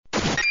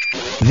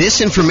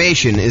This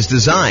information is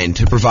designed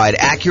to provide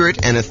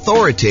accurate and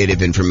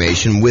authoritative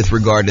information with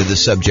regard to the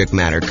subject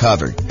matter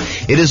covered.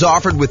 It is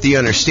offered with the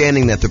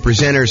understanding that the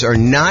presenters are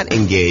not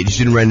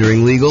engaged in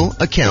rendering legal,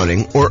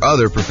 accounting, or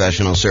other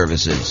professional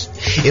services.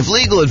 If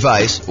legal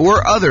advice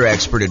or other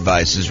expert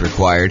advice is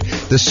required,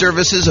 the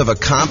services of a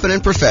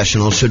competent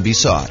professional should be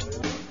sought.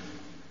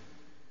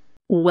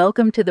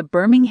 Welcome to the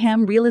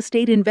Birmingham Real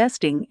Estate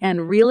Investing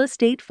and Real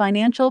Estate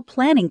Financial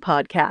Planning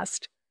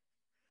Podcast.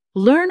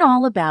 Learn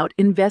all about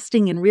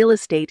investing in real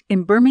estate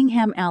in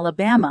Birmingham,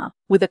 Alabama,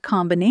 with a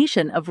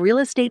combination of real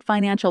estate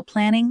financial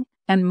planning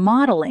and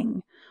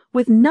modeling,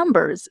 with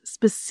numbers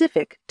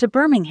specific to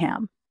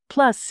Birmingham,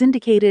 plus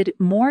syndicated,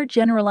 more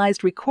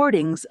generalized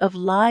recordings of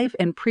live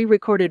and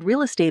pre-recorded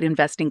real estate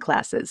investing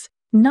classes,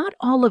 not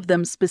all of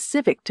them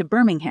specific to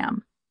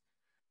Birmingham.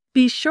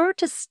 Be sure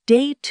to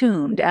stay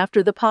tuned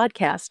after the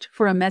podcast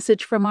for a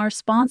message from our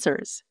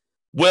sponsors.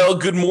 Well,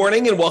 good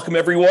morning and welcome,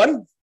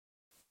 everyone.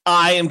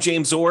 I am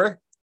James Orr,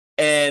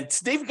 and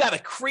today we've got a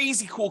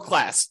crazy cool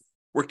class.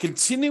 We're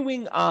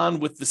continuing on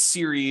with the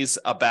series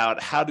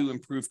about how to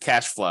improve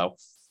cash flow.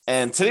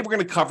 And today we're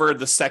going to cover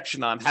the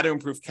section on how to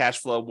improve cash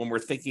flow when we're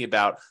thinking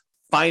about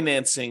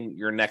financing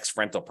your next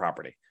rental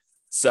property.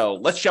 So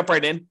let's jump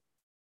right in,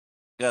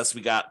 because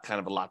we got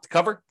kind of a lot to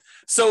cover.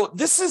 So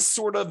this is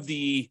sort of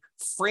the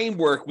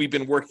framework we've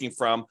been working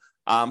from.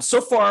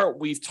 So far,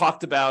 we've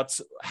talked about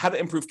how to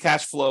improve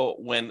cash flow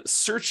when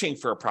searching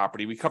for a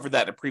property. We covered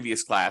that in a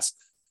previous class.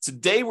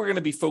 Today, we're going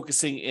to be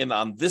focusing in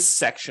on this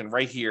section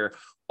right here,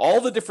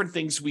 all the different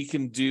things we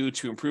can do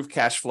to improve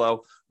cash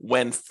flow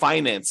when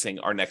financing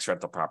our next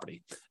rental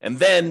property. And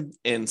then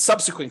in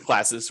subsequent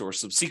classes or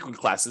subsequent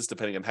classes,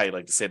 depending on how you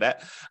like to say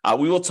that,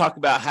 we will talk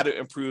about how to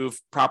improve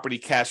property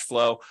cash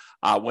flow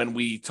when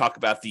we talk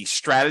about the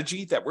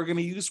strategy that we're going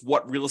to use,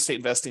 what real estate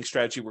investing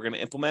strategy we're going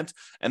to implement,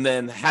 and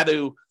then how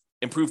to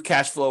improve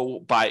cash flow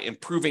by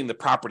improving the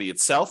property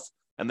itself,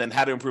 and then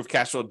how to improve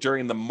cash flow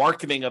during the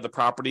marketing of the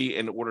property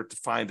in order to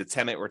find a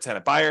tenant or a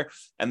tenant buyer,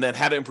 and then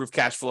how to improve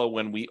cash flow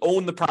when we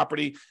own the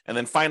property, and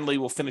then finally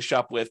we'll finish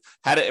up with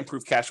how to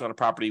improve cash flow on a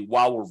property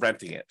while we're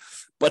renting it.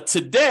 But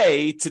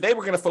today we're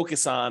going to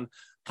focus on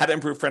how to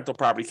improve rental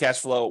property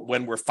cash flow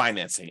when we're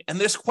financing. And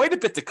there's quite a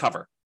bit to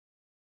cover,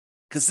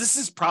 because this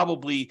is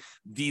probably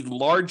the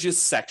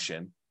largest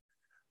section.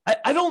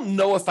 I don't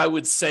know if I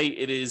would say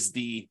it is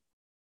the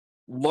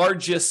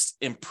largest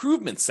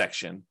improvement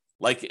section,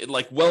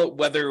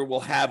 whether it will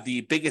have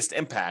the biggest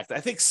impact. I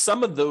think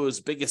some of those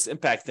biggest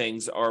impact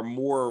things are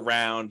more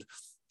around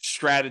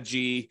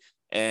strategy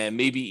and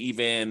maybe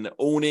even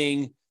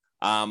owning.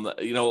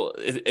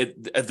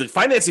 The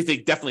financing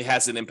thing definitely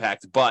has an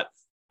impact, but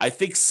I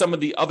think some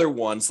of the other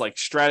ones like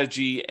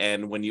strategy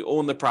and when you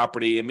own the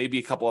property and maybe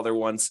a couple other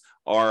ones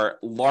are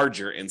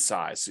larger in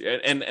size.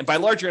 And by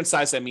larger in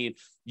size, I mean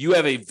you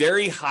have a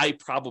very high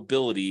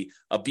probability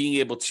of being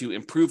able to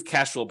improve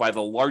cash flow by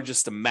the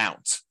largest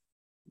amount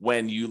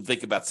when you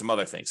think about some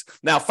other things.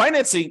 Now,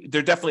 financing, there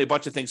are definitely a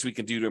bunch of things we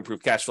can do to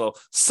improve cash flow.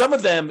 Some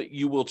of them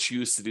you will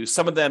choose to do.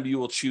 Some of them you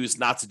will choose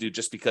not to do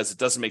just because it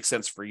doesn't make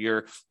sense for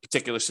your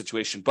particular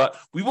situation. But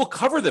we will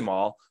cover them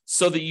all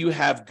so that you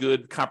have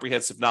good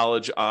comprehensive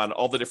knowledge on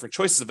all the different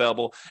choices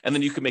available, and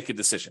then you can make a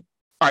decision.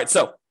 All right,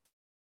 so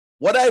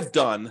what I've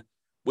done,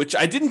 which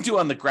I didn't do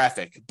on the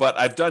graphic, but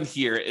I've done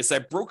here, is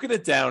I've broken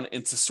it down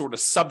into sort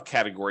of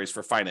subcategories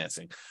for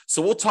financing.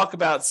 So we'll talk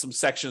about some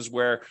sections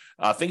where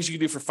things you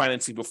can do for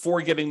financing before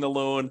getting the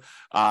loan,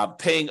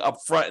 paying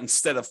upfront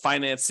instead of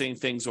financing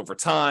things over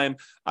time,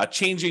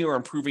 changing or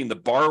improving the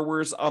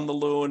borrowers on the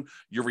loan,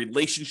 your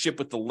relationship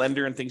with the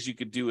lender and things you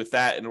could do with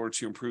that in order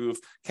to improve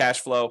cash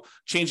flow,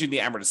 changing the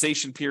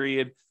amortization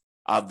period,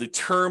 the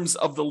terms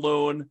of the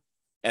loan,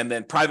 and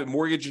then private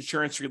mortgage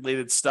insurance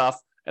related stuff.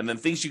 And then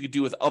things you could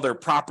do with other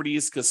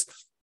properties, because,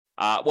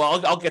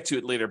 I'll get to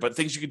it later, but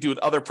things you could do with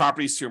other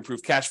properties to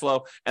improve cash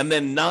flow. And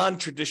then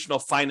non-traditional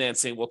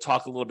financing, we'll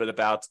talk a little bit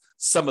about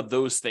some of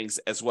those things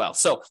as well.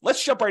 So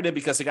let's jump right in,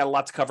 because I got a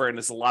lot to cover and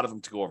there's a lot of them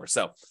to go over.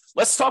 So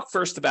let's talk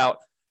first about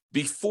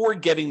before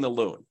getting the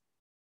loan.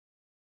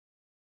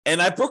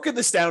 And I've broken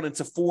this down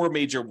into four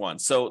major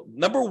ones. So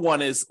number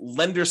one is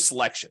lender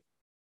selection.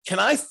 Can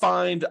I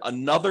find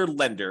another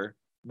lender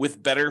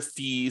with better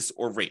fees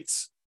or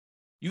rates?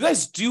 You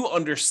guys do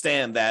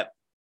understand that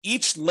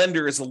each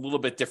lender is a little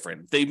bit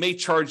different. They may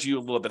charge you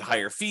a little bit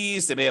higher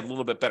fees. They may have a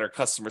little bit better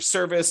customer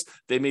service.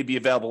 They may be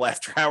available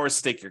after hours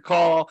to take your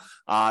call.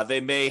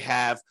 They may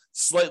have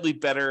slightly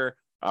better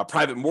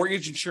private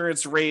mortgage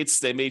insurance rates.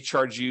 They may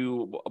charge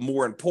you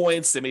more in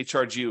points. They may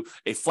charge you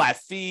a flat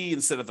fee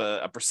instead of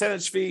a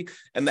percentage fee.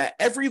 And that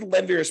every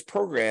lender's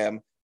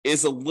program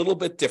is a little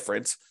bit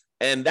different.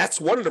 And that's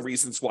one of the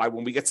reasons why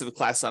when we get to the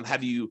class on how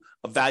do you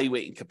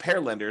evaluate and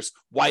compare lenders,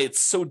 why it's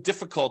so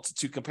difficult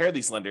to compare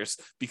these lenders,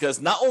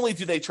 because not only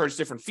do they charge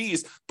different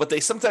fees, but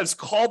they sometimes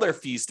call their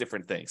fees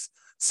different things.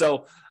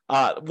 So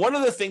one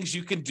of the things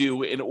you can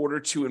do in order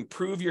to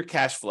improve your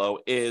cash flow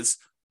is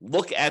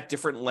look at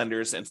different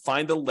lenders and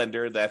find a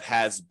lender that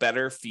has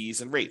better fees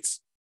and rates.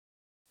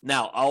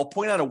 Now, I'll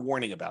point out a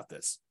warning about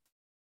this.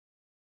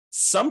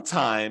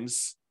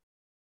 sometimes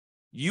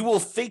you will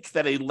think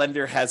that a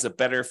lender has a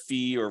better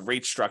fee or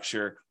rate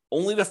structure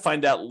only to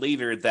find out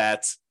later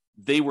that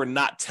they were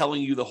not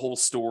telling you the whole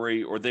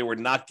story, or they were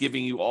not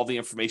giving you all the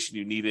information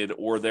you needed,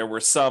 or there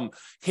were some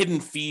hidden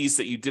fees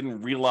that you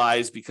didn't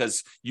realize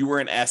because you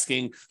weren't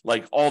asking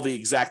like all the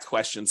exact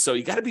questions. So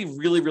you got to be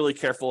really, really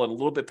careful and a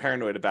little bit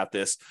paranoid about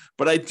this.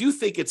 But I do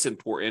think it's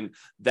important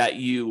that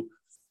you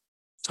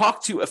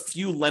talk to a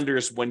few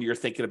lenders when you're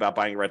thinking about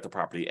buying a rental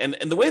property. And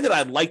the way that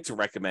I'd like to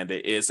recommend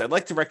it is I'd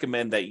like to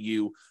recommend that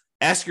you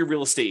ask your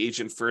real estate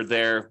agent for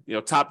their,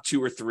 top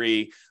 2 or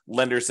 3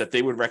 lenders that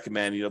they would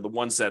recommend, the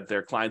ones that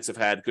their clients have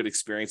had good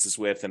experiences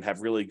with and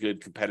have really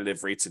good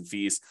competitive rates and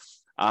fees.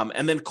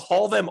 And then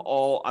call them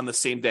all on the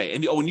same day.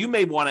 And you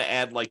may want to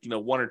add 1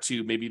 or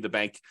 2, maybe the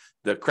bank,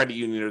 the credit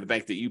union or the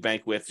bank that you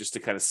bank with, just to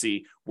kind of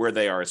see where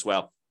they are as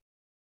well.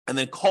 And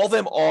then call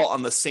them all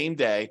on the same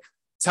day.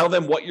 Tell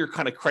them what your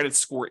kind of credit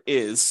score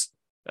is.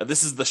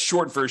 This is the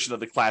short version of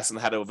the class on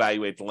how to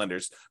evaluate the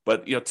lenders,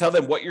 but tell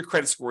them what your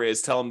credit score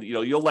is. Tell them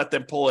you'll let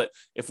them pull it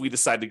if we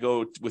decide to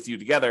go with you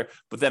together.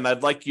 But then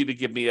I'd like you to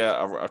give me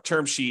a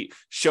term sheet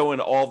showing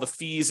all the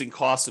fees and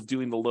costs of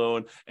doing the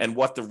loan and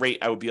what the rate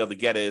I would be able to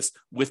get is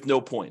with no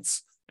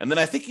points. And then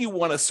I think you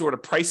want to sort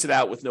of price it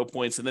out with no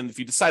points. And then if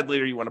you decide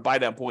later you want to buy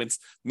down points,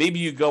 maybe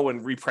you go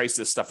and reprice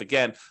this stuff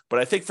again. But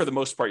I think for the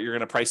most part, you're going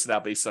to price it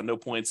out based on no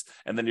points.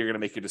 And then you're going to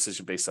make your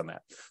decision based on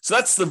that. So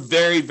that's the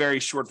very, very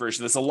short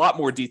version. There's a lot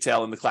more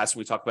detail in the class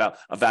when we talk about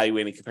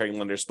evaluating, comparing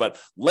lenders. But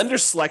lender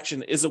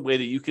selection is a way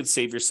that you can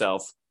save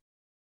yourself,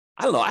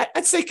 I don't know,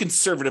 I'd say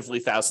conservatively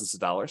thousands of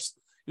dollars.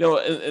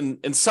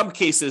 In some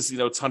cases,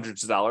 it's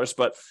hundreds of dollars,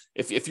 but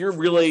if you're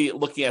really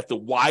looking at the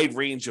wide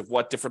range of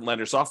what different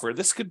lenders offer,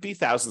 this could be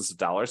thousands of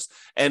dollars,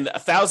 and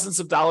thousands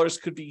of dollars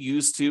could be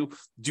used to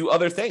do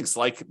other things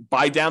like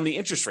buy down the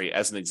interest rate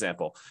as an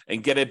example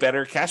and get a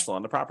better cash flow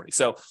on the property.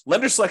 So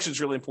lender selection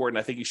is really important.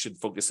 I think you should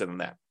focus in on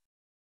that.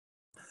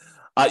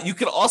 You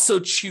can also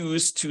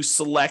choose to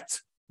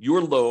select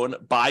your loan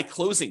by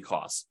closing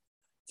costs.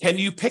 Can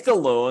you pick a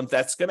loan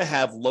that's going to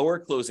have lower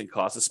closing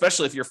costs,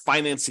 especially if you're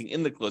financing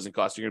in the closing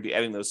costs, you're going to be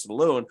adding those to the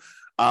loan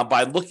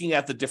by looking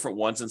at the different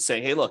ones and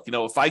saying, hey, look,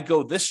 if I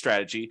go this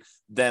strategy,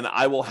 then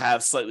I will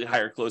have slightly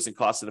higher closing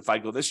costs than if I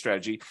go this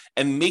strategy,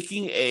 and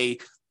making a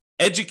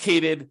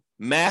educated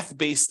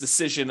math-based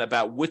decision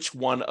about which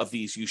one of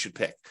these you should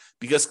pick,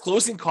 because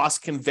closing costs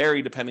can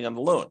vary depending on the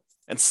loan.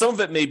 And some of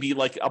it may be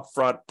like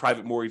upfront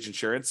private mortgage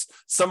insurance.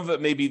 Some of it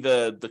may be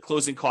the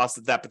closing costs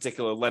that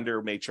particular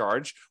lender may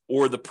charge,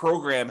 or the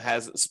program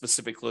has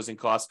specific closing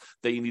costs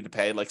that you need to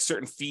pay, like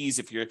certain fees,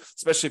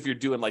 especially if you're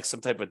doing like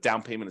some type of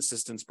down payment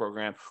assistance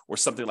program or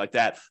something like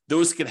that.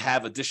 Those can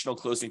have additional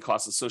closing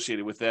costs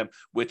associated with them,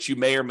 which you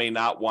may or may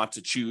not want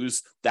to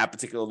choose that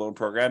particular loan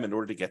program in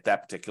order to get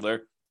that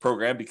particular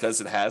program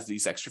because it has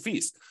these extra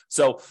fees.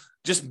 So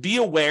just be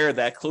aware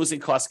that closing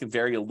costs can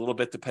vary a little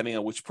bit depending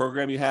on which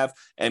program you have,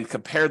 and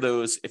compare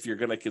those if you're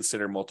going to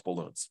consider multiple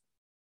loans.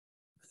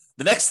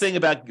 The next thing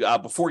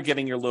about before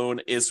getting your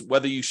loan is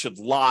whether you should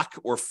lock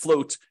or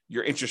float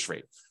your interest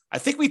rate. I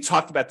think we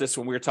talked about this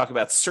when we were talking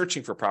about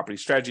searching for property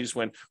strategies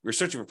when we were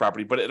searching for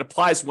property, but it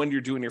applies when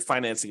you're doing your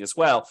financing as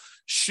well.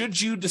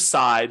 Should you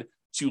decide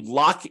to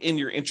lock in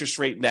your interest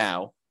rate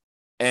now,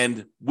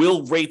 and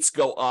will rates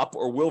go up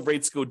or will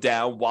rates go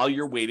down while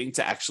you're waiting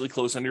to actually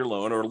close on your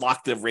loan, or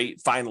lock the rate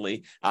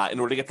finally in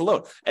order to get the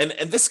loan? And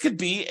this could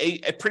be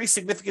a pretty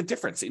significant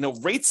difference.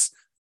 Rates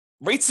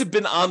have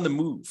been on the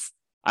move.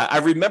 I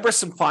remember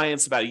some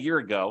clients about a year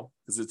ago,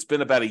 because it's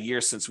been about a year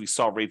since we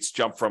saw rates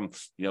jump from,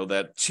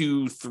 that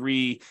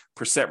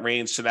 2-3%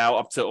 range to now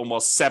up to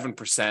almost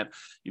 7%.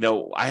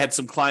 I had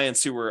some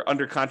clients who were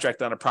under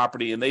contract on a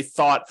property, and they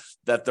thought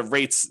that the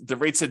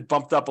rates had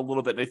bumped up a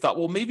little bit. And they thought,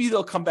 well, maybe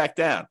they'll come back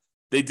down.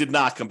 They did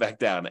not come back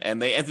down,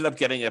 and they ended up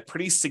getting a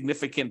pretty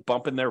significant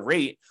bump in their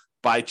rate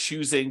by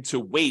choosing to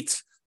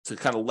wait to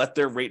kind of let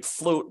their rate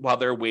float while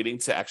they're waiting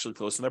to actually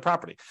close on their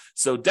property.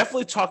 So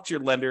definitely talk to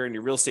your lender and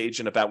your real estate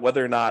agent about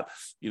whether or not,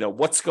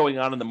 what's going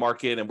on in the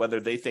market and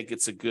whether they think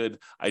it's a good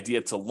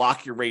idea to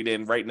lock your rate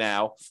in right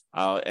now.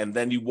 And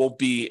then you won't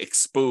be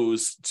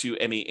exposed to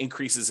any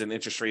increases in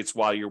interest rates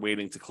while you're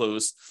waiting to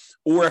close,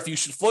 or if you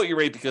should float your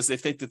rate because they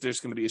think that there's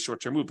going to be a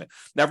short-term movement.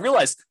 Now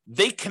realize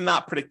they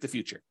cannot predict the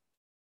future.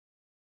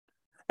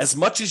 As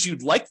much as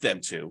you'd like them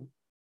to,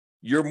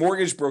 your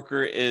mortgage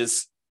broker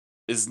is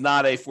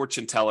not a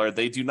fortune teller.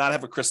 They do not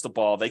have a crystal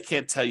ball. They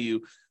can't tell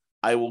you,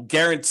 I will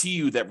guarantee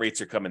you that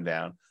rates are coming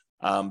down,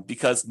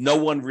 because no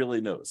one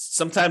really knows.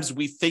 Sometimes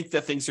we think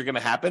that things are going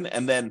to happen,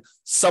 and then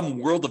some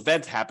world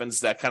event happens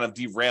that kind of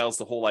derails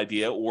the whole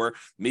idea, or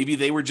maybe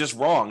they were just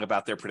wrong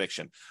about their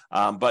prediction.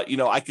 But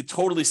I could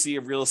totally see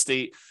a real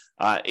estate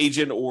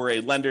agent or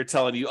a lender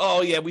telling you,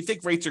 oh yeah, we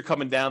think rates are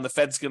coming down. The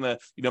Fed's going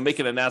to, make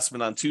an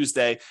announcement on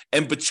Tuesday.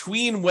 And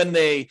between when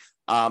they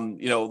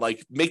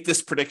like make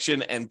this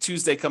prediction, and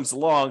Tuesday comes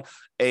along,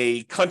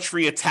 a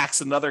country attacks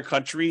another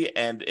country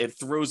and it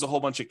throws a whole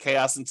bunch of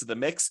chaos into the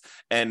mix.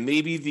 And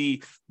maybe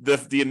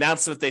the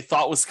announcement they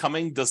thought was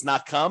coming does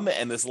not come.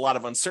 And there's a lot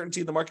of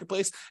uncertainty in the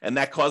marketplace, and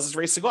that causes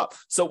rates to go up.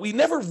 So we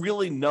never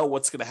really know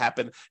what's going to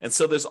happen. And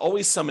so there's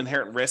always some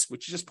inherent risk,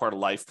 which is just part of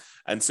life.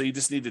 And so you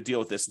just need to deal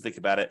with this and think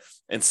about it.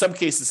 In some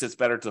cases, it's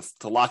better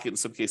to lock it. In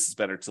some cases, it's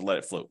better to let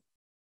it float.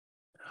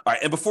 All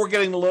right. And before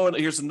getting the loan,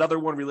 here's another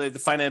one related to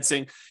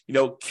financing.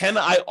 Can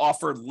I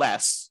offer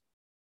less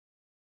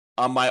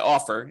on my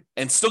offer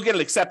and still get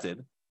it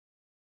accepted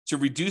to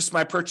reduce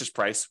my purchase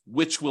price,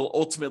 which will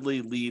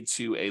ultimately lead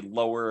to a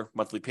lower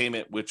monthly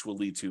payment, which will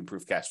lead to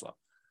improved cash flow?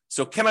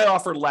 So can I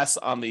offer less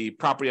on the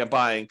property I'm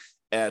buying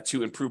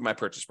to improve my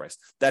purchase price?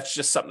 That's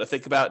just something to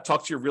think about.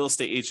 Talk to your real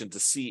estate agent to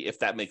see if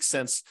that makes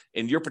sense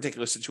in your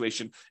particular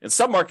situation. In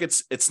some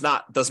markets,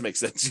 doesn't make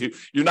sense.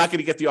 You're not going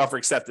to get the offer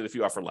accepted if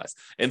you offer less.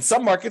 In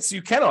some markets,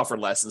 you can offer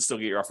less and still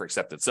get your offer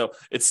accepted. So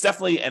it's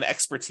definitely an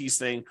expertise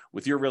thing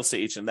with your real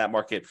estate agent in that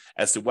market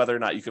as to whether or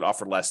not you can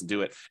offer less and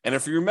do it. And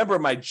if you remember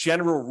my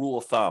general rule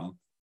of thumb,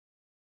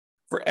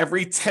 for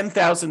every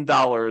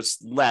 $10,000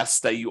 less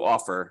that you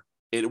offer,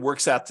 it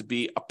works out to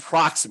be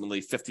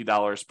approximately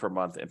 $50 per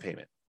month in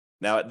payment.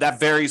 Now, that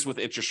varies with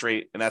interest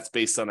rate, and that's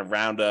based on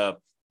around 4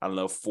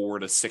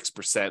 to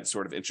 6%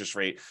 sort of interest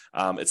rate.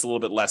 It's a little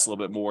bit less, a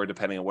little bit more,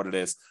 depending on what it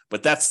is.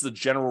 But that's the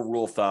general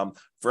rule of thumb.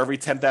 For every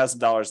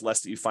 $10,000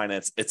 less that you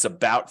finance, it's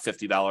about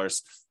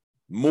 $50.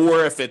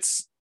 More if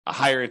it's a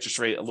higher interest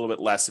rate, a little bit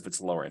less if it's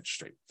a lower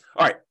interest rate.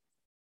 All right.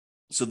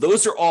 So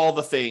those are all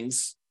the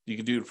things you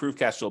can do to improve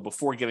cash flow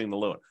before getting the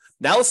loan.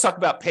 Now let's talk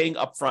about paying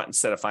upfront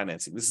instead of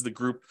financing. This is the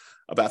group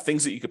about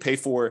things that you could pay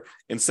for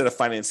instead of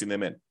financing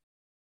them in.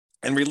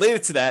 And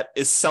related to that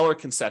is seller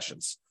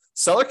concessions.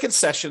 Seller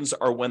concessions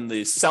are when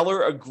the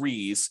seller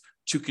agrees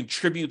to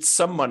contribute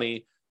some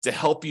money to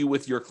help you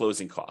with your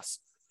closing costs.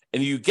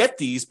 And you get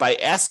these by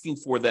asking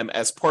for them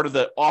as part of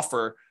the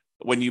offer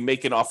when you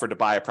make an offer to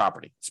buy a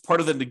property. It's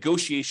part of the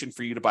negotiation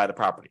for you to buy the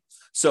property.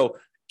 So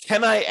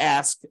can I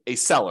ask a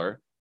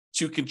seller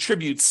to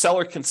contribute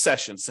seller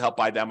concessions to help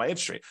buy down my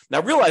interest rate?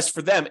 Now realize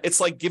for them, it's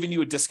like giving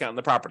you a discount on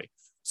the property.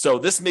 So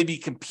this may be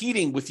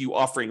competing with you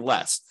offering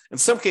less. In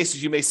some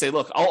cases, you may say,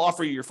 look, I'll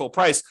offer you your full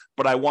price,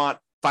 but I want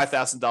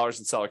 $5,000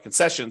 in seller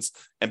concessions.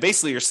 And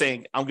basically you're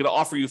saying, I'm going to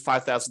offer you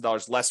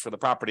 $5,000 less for the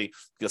property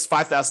because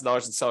 $5,000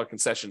 in seller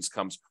concessions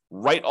comes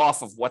right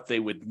off of what they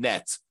would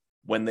net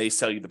when they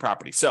sell you the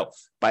property. So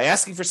by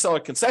asking for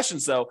seller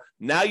concessions, though,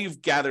 now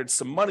you've gathered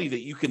some money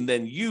that you can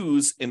then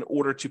use in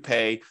order to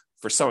pay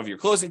for some of your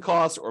closing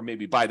costs, or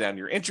maybe buy down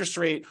your interest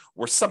rate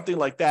or something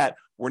like that,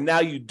 where now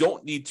you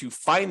don't need to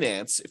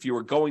finance if you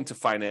were going to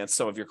finance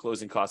some of your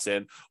closing costs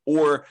in,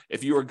 or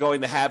if you were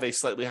going to have a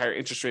slightly higher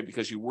interest rate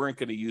because you weren't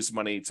going to use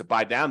money to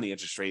buy down the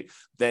interest rate,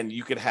 then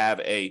you could have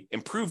a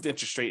improved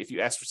interest rate if you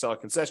ask for seller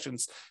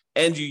concessions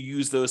and you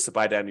use those to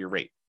buy down your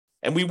rate.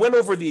 And we went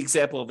over the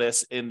example of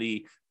this in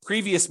the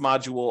previous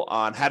module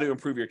on how to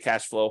improve your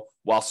cash flow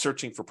while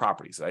searching for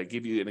properties. I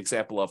give you an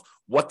example of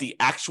what the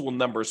actual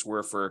numbers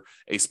were for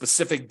a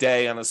specific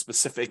day on a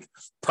specific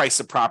price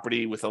of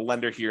property with a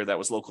lender here that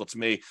was local to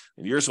me.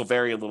 And yours will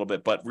vary a little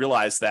bit, but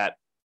realize that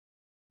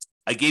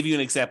I gave you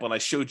an example and I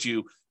showed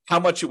you how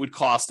much it would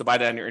cost to buy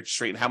down your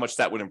interest rate and how much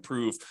that would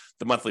improve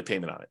the monthly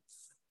payment on it.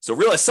 So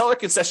realize seller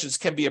concessions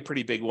can be a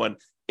pretty big one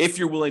if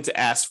you're willing to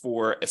ask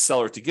for a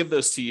seller to give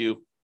those to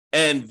you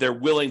and they're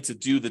willing to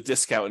do the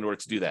discount in order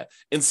to do that.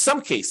 In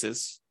some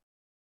cases,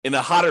 in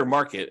a hotter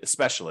market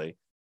especially,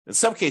 in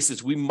some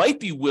cases, we might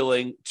be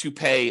willing to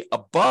pay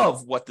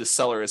above what the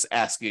seller is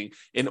asking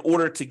in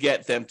order to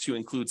get them to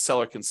include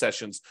seller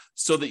concessions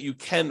so that you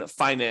can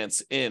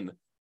finance in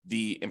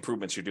the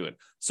improvements you're doing.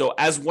 So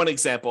as one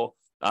example,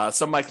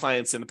 some of my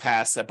clients in the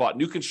past have bought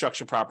new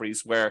construction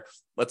properties where,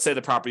 let's say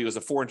the property was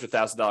a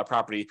 $400,000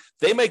 property.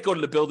 They might go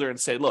to the builder and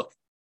say, look,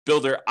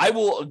 builder, I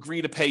will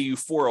agree to pay you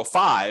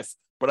 $405,000,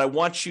 but I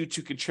want you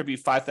to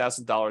contribute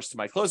 $5,000 to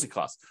my closing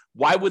costs.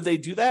 Why would they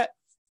do that?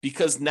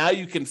 Because now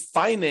you can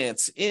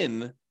finance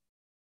in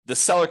the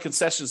seller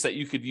concessions that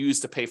you could use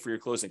to pay for your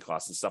closing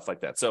costs and stuff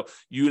like that. So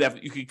you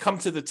could come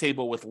to the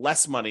table with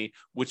less money,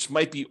 which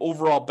might be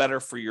overall better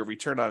for your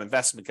return on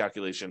investment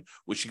calculation,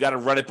 which you got to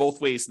run it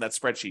both ways in that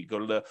spreadsheet. Go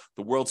to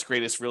the world's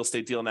greatest real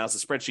estate deal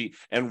analysis spreadsheet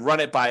and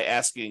run it by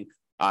asking,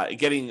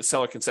 getting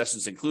seller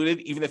concessions included,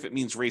 even if it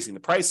means raising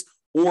the price,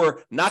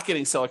 or not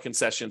getting seller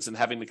concessions and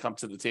having to come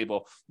to the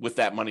table with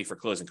that money for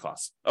closing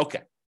costs. Okay.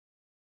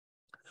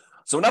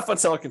 So enough on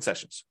seller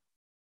concessions.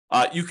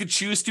 You could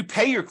choose to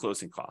pay your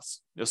closing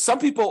costs. Some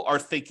people are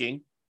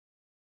thinking,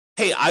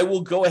 hey, I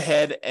will go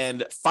ahead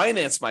and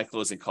finance my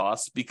closing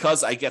costs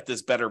because I get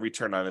this better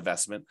return on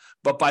investment.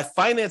 But by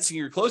financing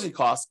your closing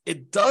costs,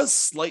 it does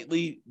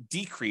slightly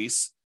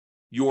decrease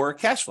your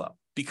cash flow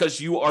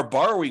because you are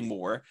borrowing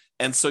more.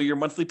 And so your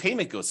monthly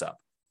payment goes up.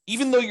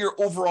 Even though your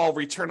overall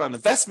return on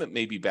investment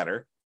may be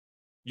better,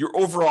 your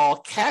overall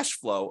cash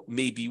flow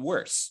may be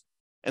worse.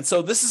 And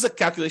so this is a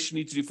calculation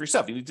you need to do for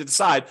yourself. You need to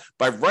decide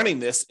by running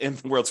this in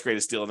the world's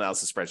greatest deal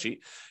analysis spreadsheet.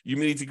 You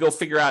need to go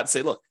figure out and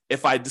say, look,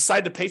 if I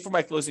decide to pay for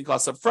my closing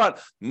costs up front,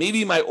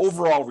 maybe my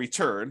overall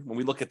return, when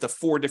we look at the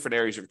 4 different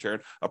areas of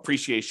return,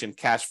 appreciation,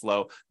 cash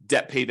flow,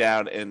 debt pay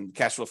down, and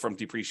cash flow from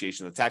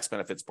depreciation, the tax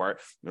benefits part.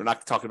 We're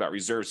not talking about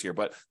reserves here,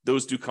 but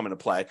those do come into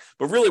play.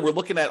 But really, we're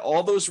looking at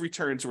all those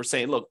returns. We're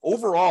saying, look,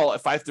 overall,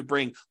 if I have to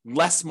bring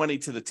less money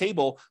to the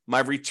table,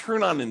 my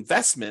return on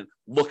investment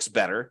looks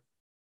better.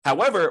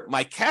 However,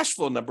 my cash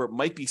flow number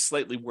might be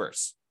slightly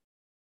worse.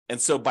 And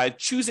so by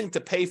choosing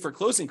to pay for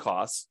closing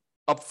costs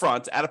up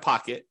front, out of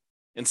pocket,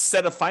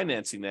 instead of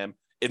financing them,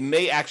 it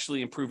may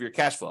actually improve your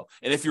cash flow.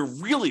 And if you're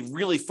really,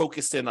 really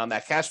focused in on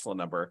that cash flow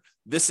number,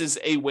 this is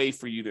a way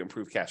for you to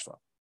improve cash flow.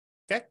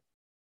 Okay?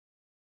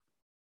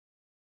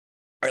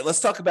 All right, let's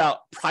talk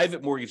about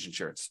private mortgage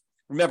insurance.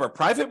 Remember,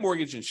 private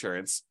mortgage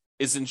insurance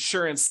is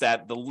insurance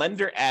that the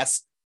lender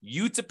asks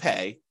you to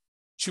pay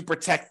to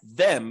protect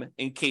them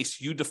in case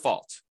you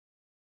default.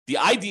 The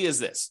idea is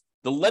this.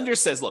 The lender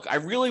says, look, I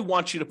really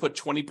want you to put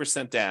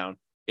 20% down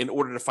in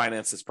order to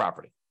finance this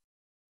property.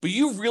 But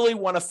you really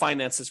want to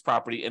finance this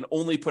property and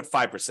only put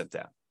 5%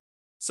 down.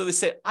 So they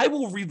say, I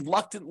will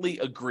reluctantly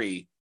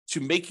agree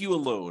to make you a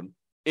loan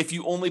if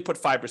you only put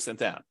 5%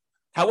 down.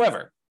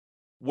 However,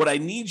 what I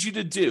need you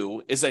to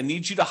do is I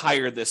need you to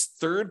hire this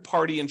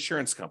third-party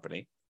insurance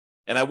company,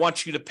 and I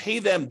want you to pay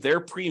them their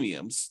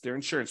premiums, their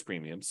insurance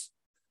premiums,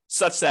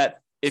 such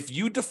that if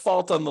you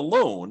default on the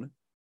loan,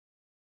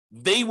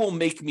 they will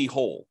make me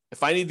whole.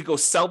 If I need to go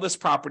sell this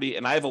property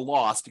and I have a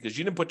loss because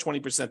you didn't put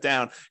 20%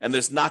 down and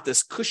there's not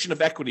this cushion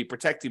of equity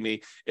protecting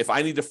me, if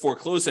I need to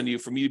foreclose on you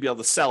for me to be able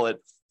to sell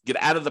it,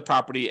 get out of the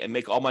property and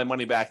make all my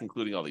money back,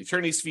 including all the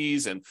attorney's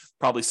fees and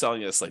probably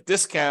selling at a slight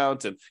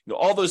discount and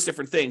all those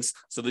different things.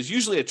 So there's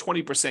usually a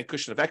 20%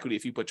 cushion of equity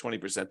if you put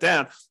 20%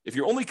 down. If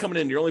you're only coming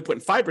in, you're only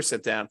putting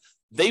 5% down,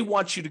 they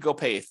want you to go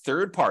pay a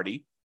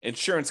third-party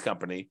insurance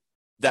company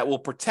that will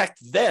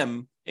protect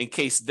them in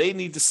case they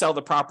need to sell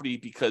the property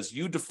because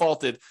you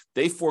defaulted,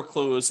 they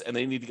foreclose, and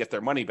they need to get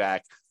their money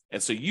back.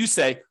 And so you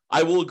say,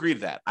 I will agree to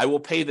that. I will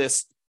pay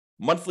this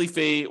monthly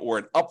fee or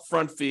an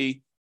upfront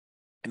fee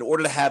in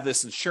order to have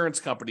this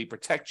insurance company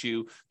protect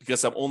you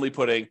because I'm only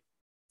putting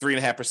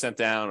 3.5%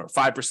 down or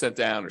 5%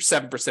 down or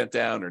 7%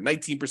 down or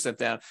 19%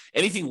 down.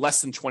 Anything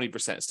less than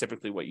 20% is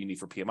typically what you need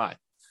for PMI,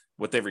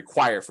 what they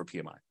require for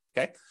PMI.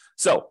 Okay.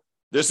 So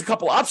there's a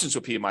couple options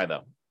with PMI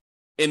though.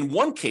 In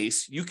one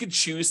case, you could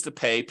choose to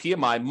pay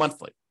PMI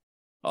monthly.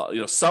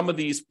 Some of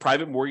these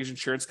private mortgage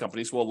insurance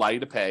companies will allow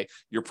you to pay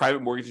your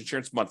private mortgage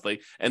insurance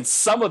monthly, and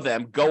some of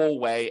them go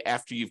away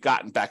after you've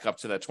gotten back up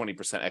to that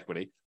 20%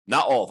 equity.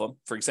 Not all of them.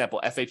 For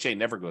example, FHA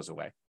never goes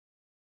away.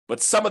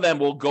 But some of them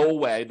will go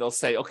away. They'll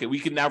say, okay, we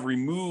can now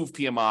remove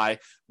PMI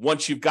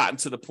once you've gotten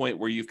to the point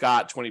where you've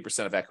got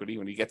 20% of equity,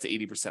 when you get to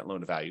 80%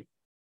 loan to value.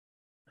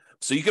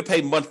 So you could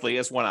pay monthly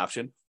as one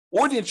option.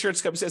 Or the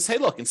insurance company says, hey,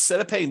 look,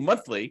 instead of paying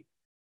monthly,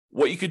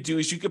 what you could do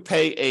is you could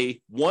pay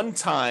a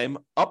one-time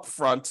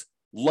upfront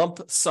lump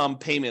sum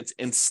payment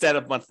instead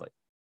of monthly.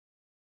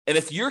 And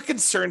if you're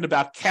concerned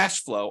about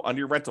cash flow on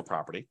your rental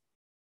property,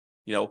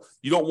 you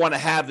don't want to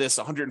have this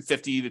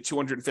 $150 to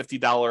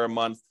 $250 a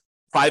month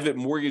private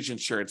mortgage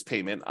insurance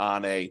payment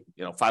on a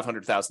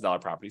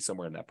 $500,000 property,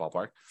 somewhere in that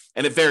ballpark.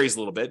 And it varies a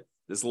little bit.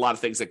 There's a lot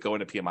of things that go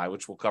into PMI,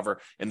 which we'll cover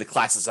in the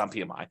classes on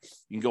PMI.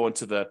 You can go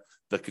into the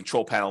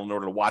control panel in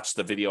order to watch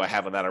the video I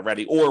have on that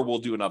already, or we'll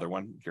do another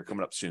one here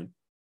coming up soon.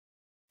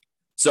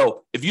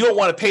 So if you don't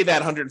want to pay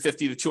that $150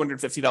 to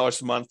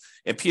 $250 a month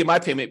in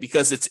PMI payment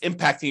because it's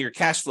impacting your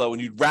cash flow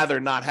and you'd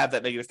rather not have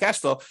that negative cash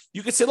flow,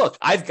 you could say, look,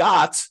 I've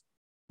got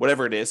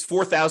whatever it is,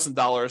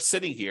 $4,000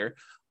 sitting here.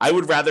 I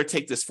would rather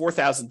take this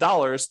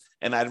 $4,000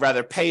 and I'd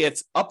rather pay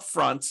it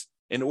upfront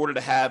in order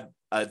to have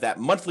that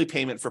monthly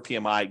payment for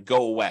PMI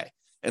go away.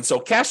 And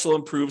so cash flow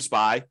improves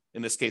by,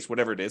 in this case,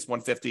 whatever it is,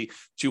 $150,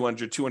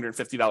 $200,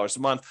 $250 a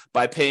month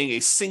by paying a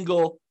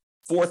single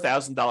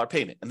 $4,000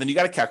 payment. And then you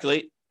got to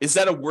calculate, is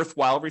that a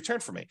worthwhile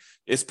return for me?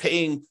 Is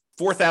paying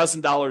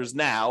 $4,000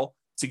 now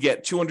to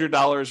get $200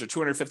 or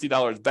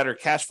 $250 better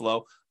cash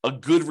flow a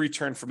good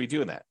return for me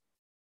doing that?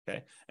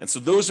 Okay. And so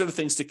those are the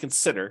things to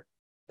consider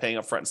paying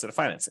upfront instead of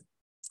financing.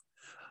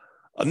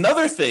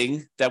 Another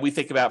thing that we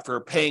think about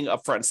for paying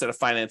upfront instead of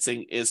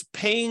financing is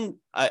paying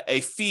a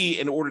fee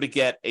in order to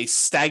get a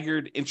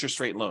staggered interest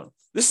rate loan.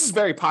 This is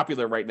very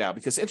popular right now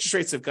because interest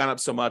rates have gone up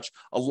so much.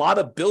 A lot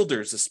of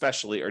builders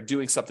especially are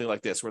doing something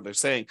like this where they're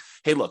saying,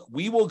 hey, look,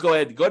 we will go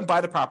ahead and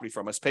buy the property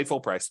from us, pay full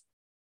price,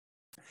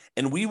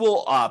 and we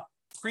will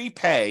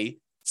prepay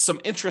some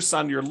interest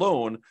on your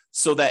loan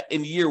so that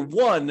in year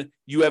one,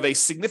 you have a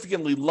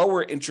significantly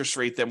lower interest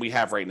rate than we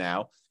have right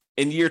now.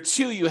 In year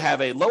two, you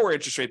have a lower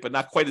interest rate, but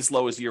not quite as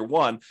low as year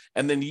one.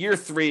 And then year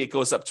three, it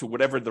goes up to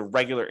whatever the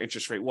regular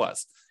interest rate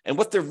was. And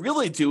what they're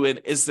really doing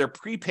is they're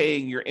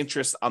prepaying your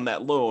interest on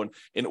that loan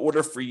in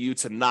order for you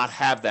to not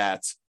have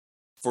that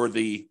for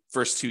the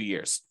first 2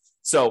 years.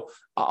 So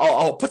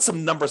I'll put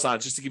some numbers on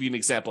it just to give you an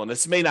example. And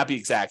this may not be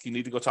exact. You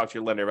need to go talk to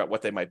your lender about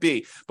what they might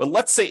be. But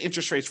let's say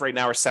interest rates right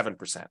now are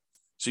 7%.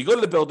 So you go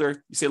to the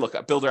builder, you say,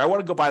 look, builder, I want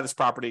to go buy this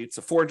property. It's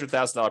a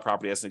 $400,000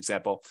 property as an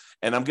example,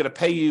 and I'm going to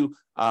pay you,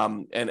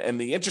 and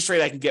the interest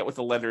rate I can get with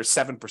the lender is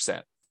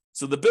 7%.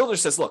 So the builder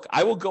says, look,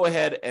 I will go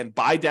ahead and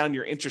buy down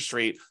your interest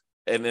rate,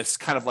 and it's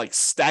kind of like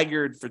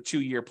staggered for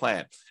 2-year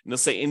plan. And they'll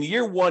say in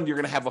year 1, you're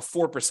going to have a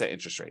 4%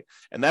 interest rate,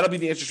 and that'll be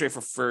the interest rate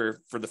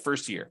for the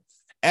first year.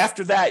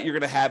 After that, you're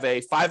going to have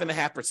a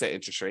 5.5%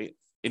 interest rate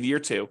in year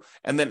 2.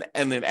 And then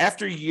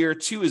after year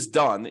 2 is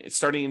done,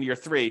 starting in year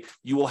 3,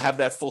 you will have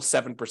that full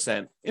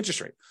 7%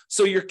 interest rate.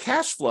 So your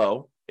cash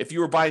flow, if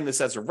you were buying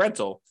this as a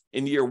rental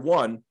in year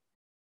 1,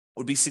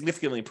 would be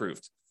significantly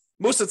improved.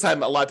 Most of the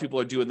time, a lot of people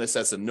are doing this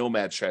as a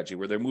nomad strategy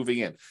where they're moving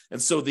in.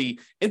 And so the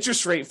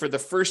interest rate for the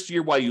first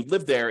year while you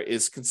live there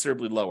is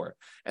considerably lower.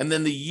 And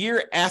then the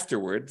year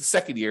afterward, the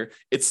second year,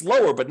 it's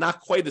lower, but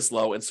not quite as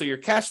low. And so your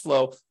cash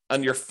flow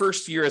on your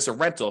first year as a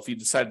rental, if you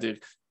decide to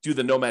do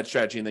the nomad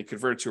strategy and then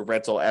convert it to a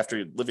rental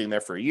after living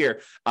there for a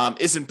year,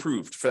 is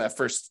improved for that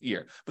first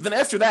year. But then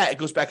after that, it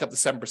goes back up to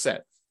 7%.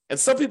 And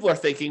some people are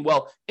thinking,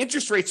 well,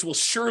 interest rates will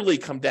surely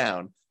come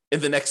down in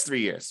the next 3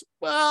 years.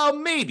 Well,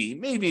 maybe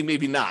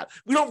not.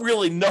 We don't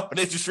really know what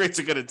interest rates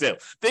are going to do.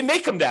 They may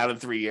come down in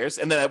 3 years,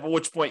 and then at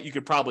which point you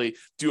could probably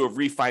do a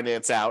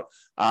refinance out,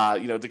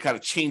 to kind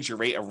of change your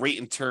rate, a rate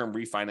and term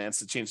refinance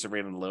to change the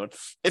rate on the loan,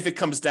 if it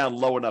comes down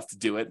low enough to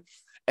do it.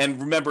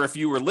 And remember, if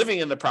you were living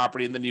in the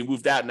property and then you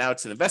moved out and now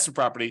it's an investment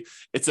property,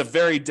 it's a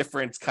very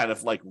different kind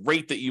of like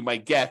rate that you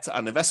might get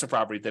on investment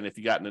property than if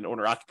you got in an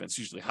owner occupant. It's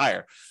usually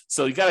higher.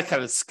 So you got to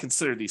kind of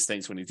consider these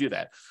things when you do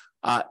that.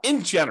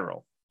 In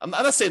general, I'm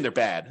not saying they're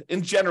bad.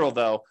 In general,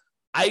 though,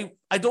 I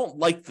don't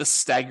like the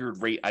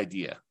staggered rate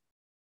idea.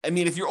 I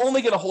mean, if you're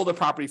only going to hold a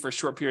property for a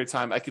short period of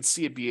time, I could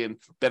see it being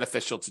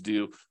beneficial to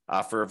do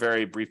for a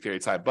very brief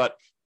period of time. But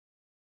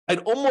I'd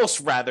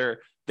almost rather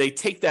they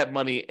take that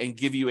money and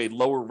give you a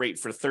lower rate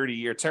for a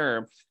 30-year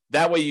term.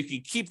 That way you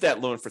can keep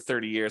that loan for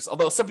 30 years.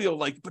 Although some people are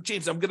like, but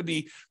James, I'm going to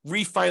be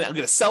refinance. I'm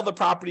going to sell the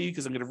property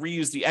because I'm going to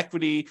reuse the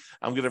equity.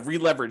 I'm going to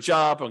re-leverage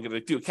up. I'm going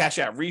to do a cash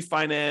out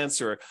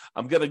refinance, or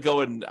I'm going to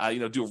go and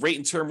do a rate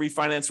and term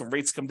refinance when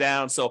rates come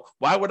down. So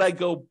why would I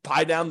go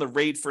buy down the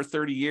rate for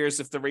 30 years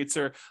if the rates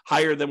are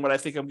higher than what I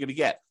think I'm going to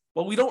get?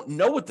 Well, we don't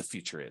know what the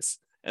future is.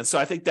 And so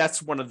I think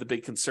that's one of the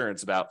big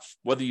concerns about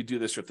whether you do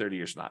this for 30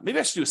 years or not. Maybe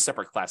I should do a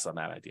separate class on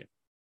that idea.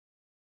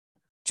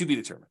 To be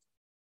determined.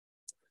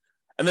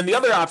 And then the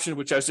other option,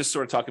 which I was just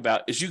sort of talking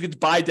about, is you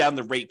could buy down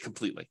the rate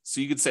completely. So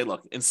you could say,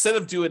 look, instead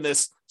of doing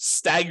this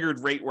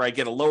staggered rate where I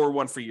get a lower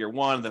one for year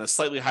 1, then a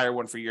slightly higher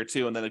one for year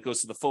 2, and then it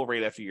goes to the full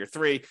rate after year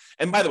 3.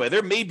 And by the way,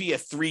 there may be a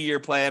 3-year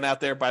plan out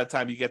there by the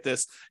time you get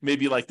this.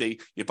 Maybe like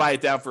you buy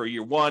it down for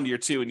year 1, year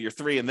 2, and year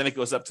 3, and then it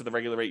goes up to the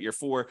regular rate year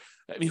 4.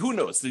 I mean, who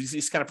knows?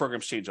 These kind of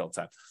programs change all the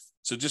time.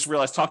 So just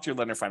realize, talk to your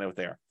lender, find out what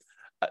they are.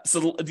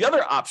 So the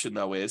other option,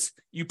 though, is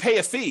you pay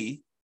a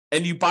fee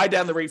and you buy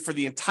down the rate for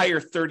the entire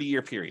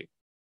 30-year period.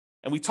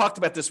 And we talked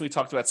about this when we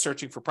talked about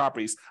searching for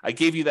properties. I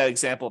gave you that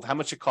example of how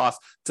much it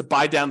costs to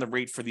buy down the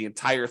rate for the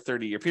entire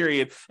 30-year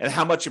period and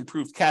how much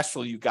improved cash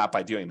flow you got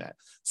by doing that.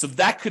 So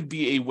that could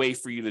be a way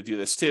for you to do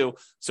this too.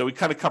 So we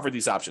kind of covered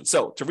these options.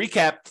 So to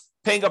recap,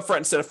 paying upfront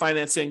instead of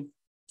financing.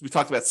 We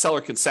talked about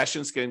seller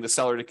concessions, getting the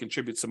seller to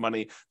contribute some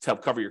money to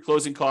help cover your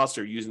closing costs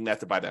or using that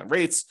to buy down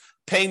rates.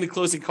 Paying the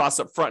closing costs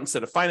up front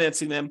instead of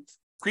financing them.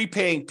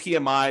 Prepaying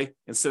PMI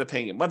instead of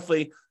paying it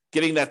monthly.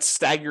 Getting that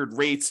staggered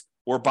rate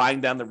or buying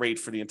down the rate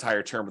for the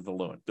entire term of the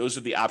loan. Those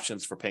are the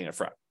options for paying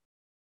upfront.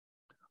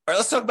 All right,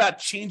 let's talk about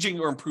changing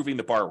or improving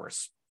the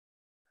borrowers.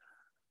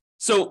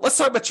 So let's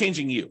talk about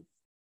changing you.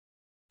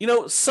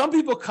 Some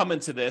people come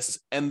into this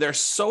and they're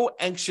so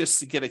anxious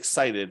to get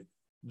excited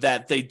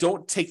that they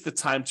don't take the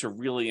time to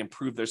really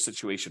improve their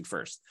situation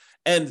first.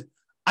 And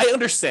I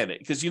understand it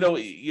because,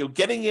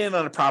 getting in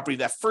on a property,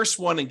 that first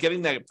one, and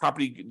getting that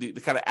property, the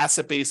kind of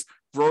asset base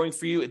growing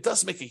for you, it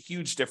does make a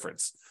huge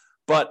difference.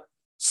 But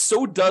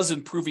so does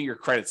improving your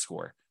credit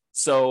score.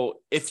 So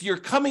if you're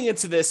coming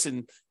into this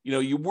and,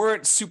 you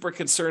weren't super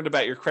concerned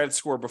about your credit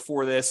score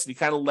before this, and you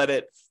kind of let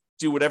it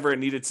do whatever it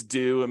needed to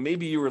do, and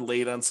maybe you were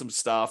late on some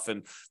stuff,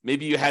 and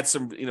maybe you had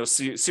some,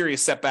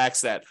 serious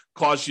setbacks that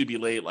caused you to be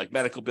late, like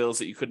medical bills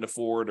that you couldn't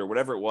afford or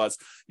whatever it was,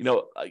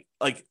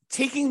 like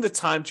taking the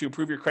time to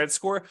improve your credit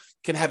score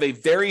can have a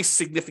very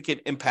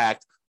significant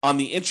impact on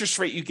the interest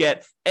rate you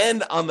get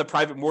and on the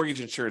private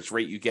mortgage insurance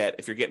rate you get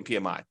if you're getting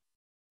PMI.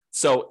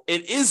 So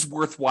it is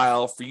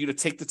worthwhile for you to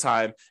take the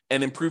time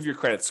and improve your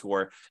credit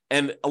score.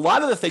 And a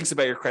lot of the things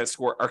about your credit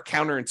score are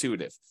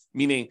counterintuitive,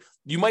 meaning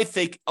you might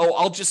think, oh,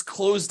 I'll just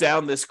close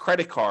down this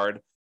credit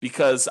card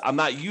because I'm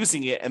not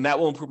using it and that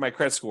will improve my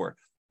credit score.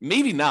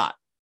 Maybe not.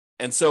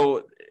 And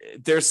so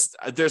there's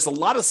a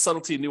lot of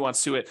subtlety and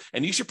nuance to it.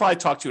 And you should probably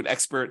talk to an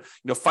expert,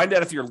 find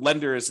out if your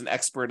lender is an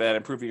expert at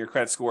improving your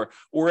credit score,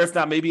 or if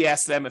not, maybe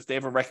ask them if they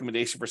have a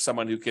recommendation for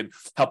someone who can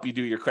help you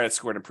do your credit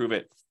score and improve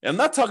it. And I'm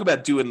not talking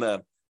about doing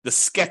the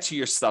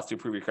sketchier stuff to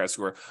improve your credit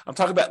score. I'm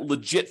talking about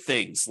legit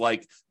things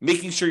like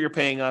making sure you're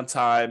paying on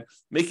time,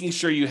 making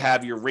sure you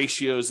have your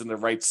ratios in the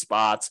right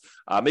spots,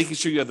 making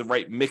sure you have the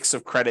right mix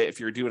of credit if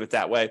you're doing it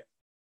that way.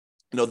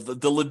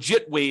 the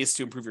legit ways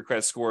to improve your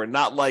credit score,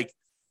 not like,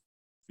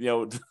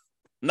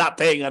 not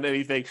paying on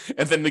anything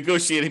and then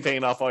negotiating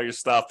paying off all your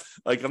stuff.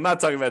 Like, I'm not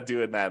talking about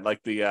doing that,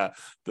 like the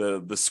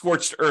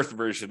scorched earth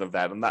version of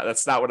that.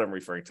 That's not what I'm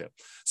referring to.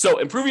 So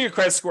improving your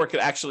credit score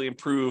could actually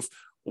improve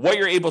what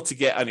you're able to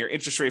get on your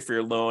interest rate for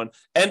your loan,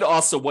 and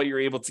also what you're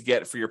able to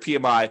get for your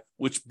PMI,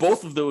 which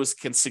both of those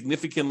can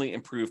significantly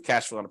improve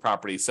cash flow on a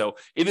property. So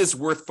it is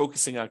worth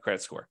focusing on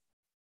credit score.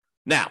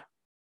 Now,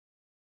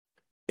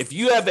 if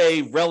you have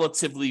a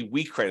relatively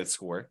weak credit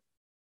score,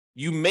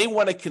 you may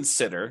want to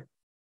consider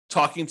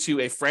talking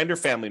to a friend or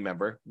family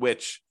member,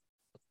 which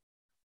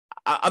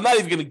I'm not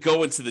even going to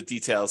go into the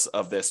details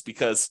of this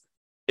because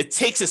it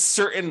takes a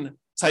certain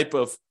type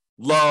of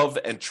love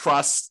and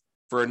trust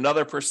for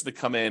another person to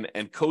come in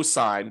and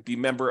co-sign, be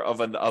member of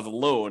a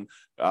loan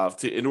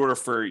in order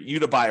for you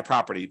to buy a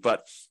property.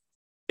 But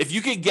if you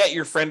can get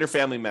your friend or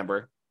family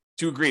member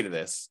to agree to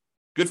this,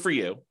 good for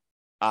you.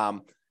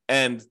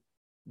 And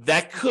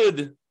that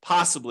could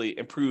possibly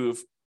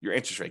improve your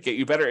interest rate, get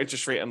you better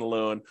interest rate on the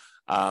loan.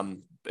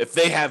 If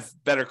they have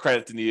better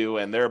credit than you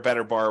and they're a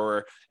better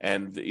borrower,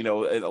 and in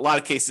a lot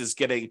of cases,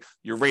 getting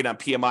your rate on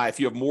PMI, if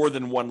you have more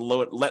than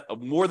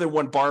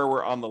one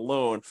borrower on the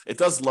loan, it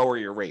does lower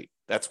your rate.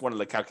 That's one of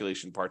the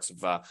calculation parts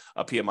of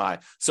a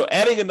PMI. So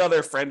adding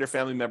another friend or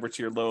family member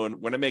to your loan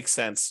when it makes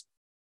sense,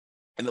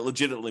 and it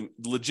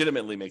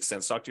legitimately makes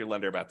sense, talk to your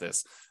lender about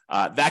this.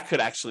 That could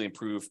actually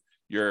improve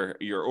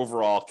your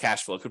overall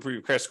cash flow. It could improve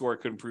your credit score. It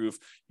could improve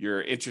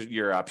your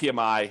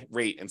PMI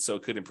rate, and so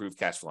it could improve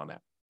cash flow on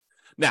that.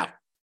 Now,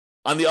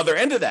 on the other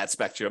end of that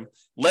spectrum,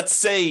 let's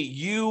say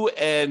you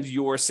and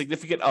your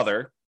significant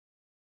other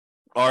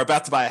are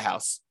about to buy a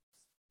house,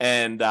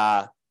 and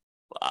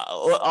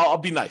I'll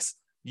be nice.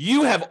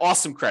 You have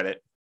awesome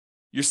credit.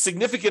 Your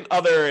significant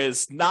other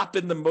has not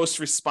been the most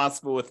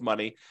responsible with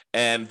money,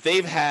 and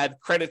they've had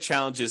credit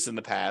challenges in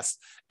the past,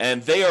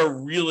 and they are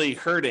really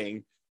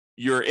hurting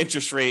your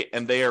interest rate,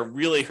 and they are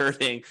really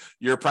hurting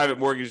your private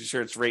mortgage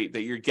insurance rate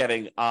that you're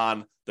getting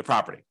on the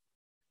property.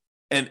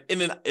 And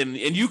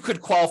you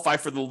could qualify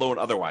for the loan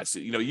otherwise.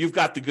 You've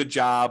got the good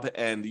job,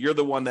 and you're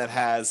the one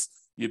that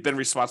you've been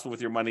responsible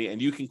with your money,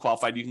 and you can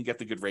qualify. You can get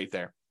the good rate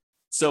there.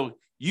 So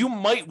you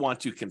might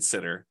want to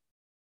consider,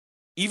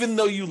 even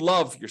though you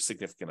love your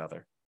significant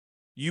other,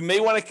 you may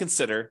want to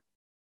consider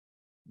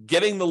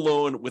getting the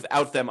loan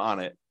without them on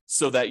it,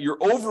 so that your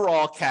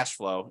overall cash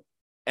flow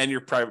and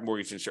your private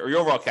mortgage insurance, or your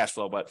overall cash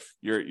flow, but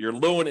your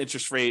loan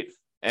interest rate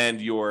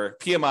and your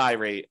PMI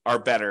rate are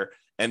better,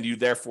 and you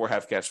therefore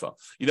have cash flow.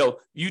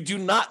 You do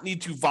not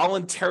need to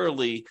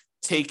voluntarily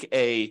take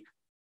a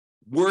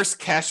worse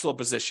cash flow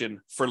position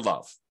for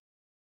love.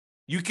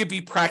 You could be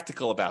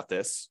practical about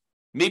this.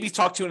 Maybe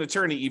talk to an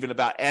attorney even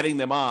about adding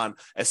them on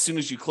as soon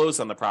as you close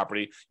on the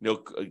property,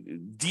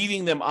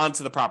 deeding them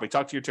onto the property.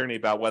 Talk to your attorney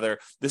about whether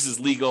this is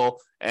legal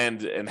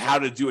and how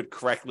to do it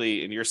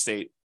correctly in your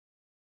state.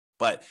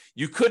 But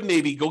you could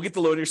maybe go get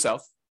the loan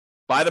yourself,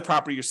 buy the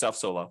property yourself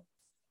solo,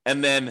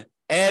 and then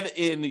add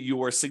in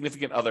your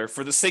significant other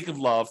for the sake of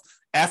love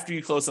after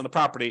you close on the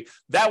property.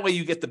 That way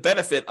you get the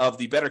benefit of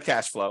the better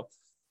cash flow,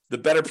 the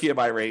better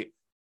PMI rate,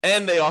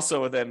 and they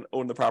also then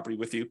own the property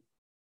with you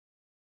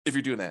if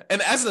you're doing that.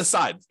 And as an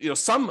aside,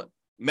 some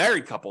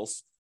married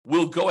couples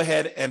will go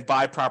ahead and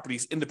buy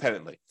properties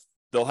independently.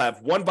 They'll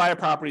have one buy a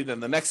property, then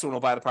the next one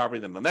will buy the property,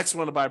 then the next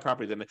one will buy a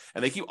property,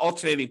 and they keep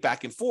alternating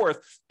back and forth,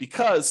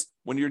 because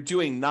when you're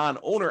doing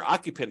non-owner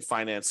occupant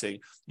financing,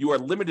 you are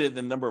limited in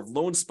the number of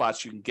loan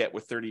spots you can get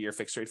with 30-year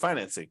fixed rate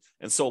financing.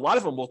 And so a lot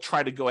of them will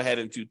try to go ahead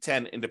and do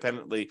 10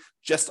 independently,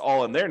 just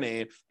all in their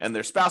name, and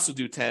their spouse will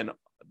do 10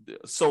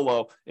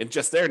 solo in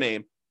just their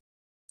name.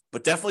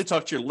 But definitely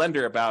talk to your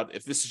lender about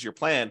if this is your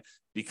plan,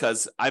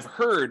 because I've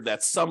heard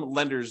that some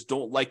lenders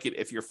don't like it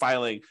if you're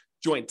filing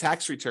joint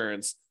tax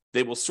returns.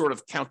 They will sort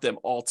of count them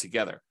all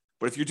together.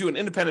 But if you're doing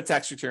independent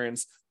tax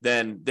returns,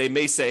 then they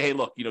may say, hey,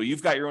 look,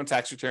 you've got your own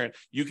tax return.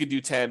 You could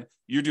do 10.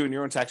 You're doing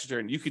your own tax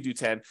return. You could do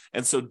 10.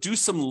 And so do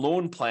some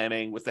loan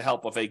planning with the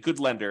help of a good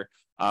lender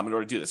in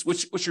order to do this,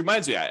 which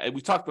reminds me,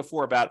 we talked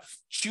before about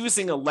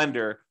choosing a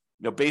lender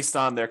based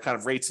on their kind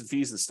of rates and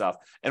fees and stuff,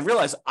 and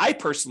realize I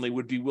personally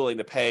would be willing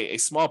to pay a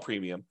small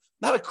premium,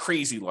 not a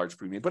crazy large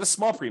premium, but a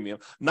small premium,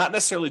 not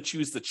necessarily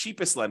choose the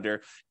cheapest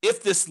lender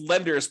if this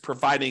lender is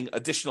providing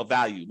additional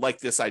value, like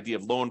this idea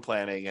of loan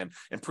planning and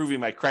improving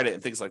my credit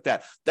and things like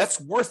that.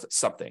 That's worth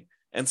something.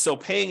 And so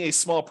paying a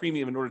small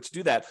premium in order to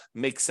do that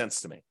makes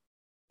sense to me.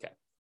 Okay.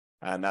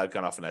 Now I've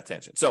gone off on that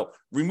tangent. So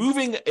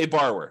removing a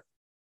borrower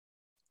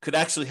could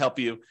actually help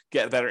you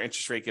get a better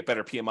interest rate, get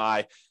better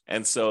PMI.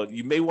 And so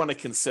you may want to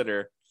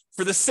consider,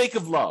 for the sake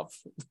of love,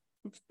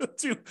 for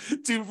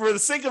the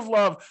sake of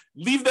love,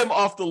 leave them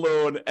off the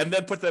loan and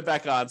then put them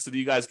back on, so that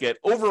you guys get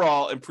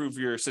overall improve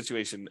your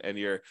situation and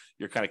your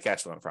kind of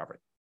cash flow on the property.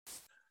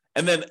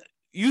 And then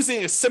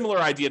using a similar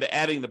idea to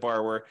adding the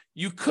borrower,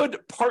 you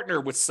could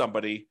partner with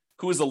somebody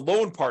who is a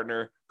loan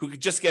partner who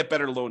could just get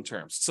better loan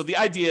terms. So the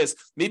idea is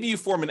maybe you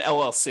form an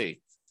LLC,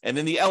 And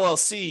in the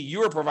LLC,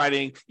 you are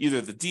providing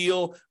either the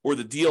deal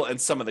and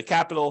some of the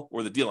capital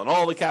or the deal and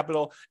all the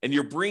capital. And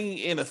you're bringing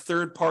in a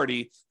third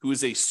party who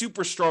is a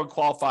super strong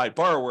qualified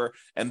borrower.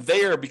 And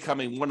they are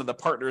becoming one of the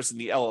partners in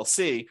the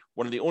LLC,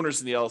 one of the owners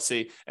in the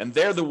LLC. And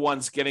they're the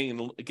ones getting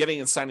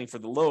and signing for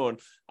the loan.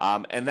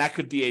 And that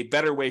could be a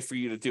better way for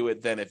you to do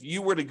it than if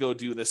you were to go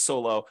do this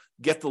solo,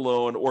 get the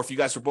loan, or if you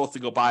guys were both to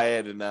go buy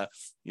it and,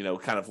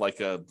 kind of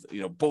like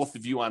both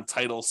of you on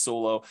title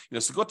solo,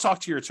 so go talk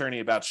to your attorney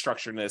about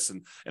structuring this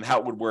and how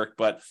it would work,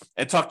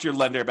 and talk to your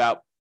lender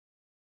about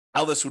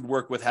how this would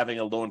work with having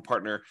a loan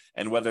partner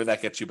and whether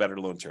that gets you better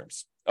loan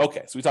terms.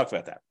 Okay, so we talked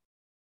about that.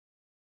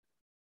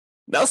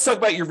 Now let's talk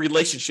about your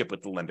relationship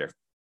with the lender.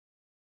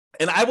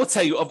 And I will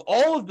tell you, of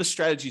all of the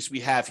strategies we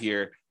have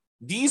here,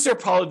 these are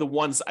probably the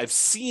ones I've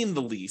seen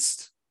the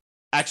least,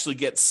 actually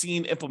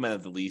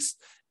implemented the least,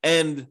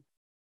 and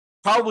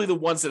probably the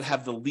ones that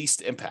have the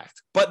least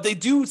impact. But they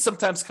do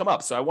sometimes come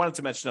up, so I wanted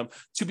to mention them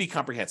to be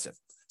comprehensive.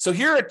 So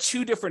here are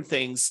two different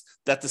things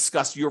that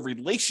discuss your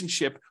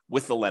relationship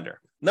with the lender.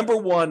 Number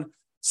one,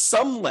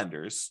 some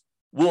lenders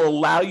will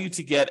allow you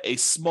to get a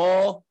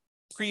small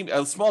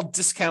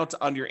discount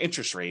on your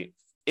interest rate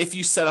if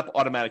you set up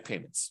automatic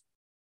payments.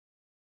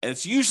 And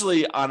it's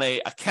usually on an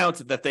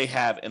account that they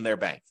have in their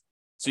bank.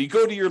 So you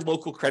go to your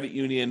local credit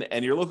union,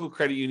 and your local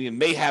credit union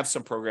may have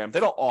some program. They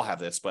don't all have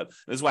this, but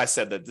this is why I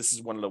said that this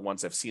is one of the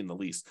ones I've seen the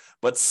least.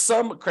 But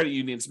some credit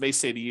unions may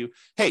say to you,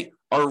 hey,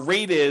 our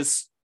rate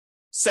is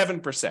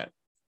 7%.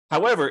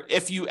 However,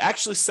 if you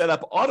actually set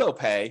up auto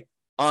pay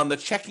on the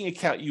checking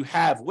account you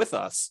have with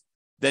us,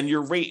 then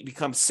your rate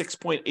becomes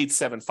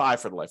 6.875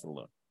 for the life of the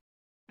loan.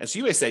 And so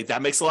you may say,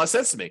 that makes a lot of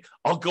sense to me.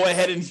 I'll go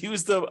ahead and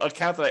use the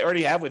account that I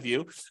already have with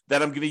you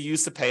that I'm going to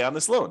use to pay on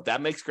this loan.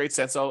 That makes great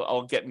sense.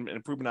 I'll get an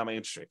improvement on my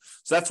interest rate.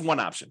 So that's one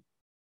option.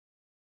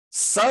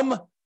 Some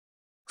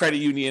credit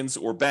unions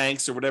or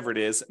banks or whatever it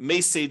is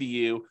may say to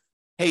you,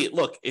 hey,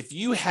 look, if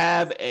you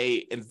have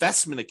a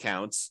investment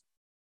account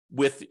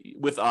with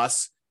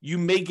us, you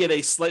may get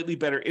a slightly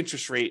better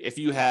interest rate if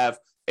you have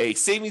a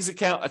savings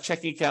account, a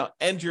checking account,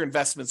 and your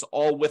investments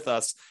all with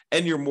us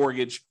and your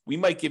mortgage. We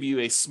might give you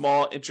a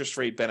small interest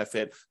rate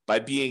benefit by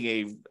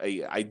being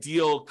a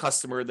ideal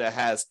customer that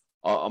has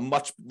a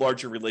much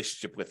larger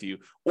relationship with you.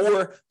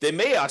 Or they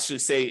may actually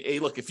say, hey,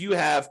 look, if you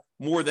have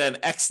more than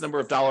X number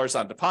of dollars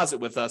on deposit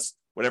with us,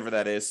 whatever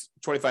that is,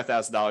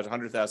 $25,000,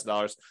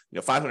 $100,000,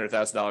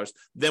 $500,000,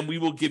 then we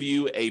will give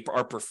you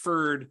our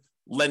preferred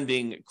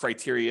lending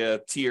criteria,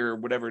 tier,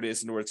 whatever it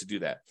is, in order to do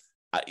that.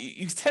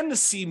 You tend to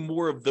see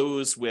more of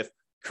those with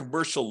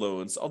commercial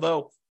loans,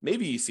 although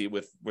maybe you see it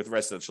with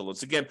residential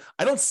loans. Again,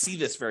 I don't see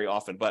this very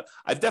often, but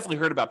I've definitely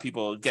heard about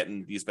people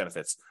getting these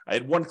benefits. I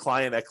had one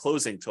client at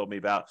closing told me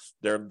about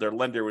their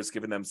lender was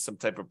giving them some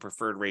type of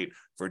preferred rate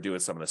for doing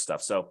some of this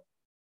stuff. So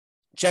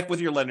check with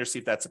your lender, see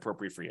if that's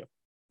appropriate for you.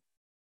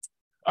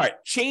 All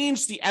right,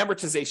 change the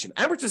amortization.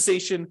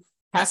 Amortization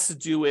has to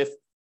do with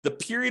the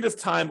period of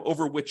time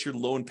over which your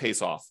loan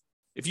pays off.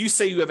 If you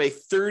say you have a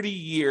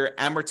 30-year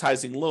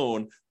amortizing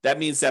loan, that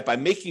means that by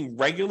making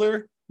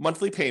regular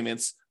monthly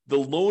payments, the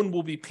loan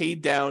will be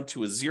paid down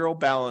to a zero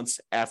balance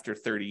after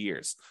 30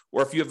 years.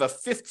 Or if you have a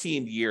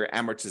 15-year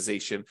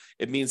amortization,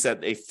 it means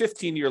that a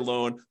 15-year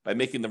loan, by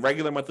making the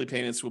regular monthly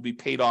payments, will be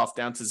paid off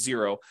down to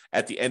zero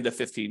at the end of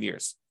 15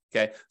 years.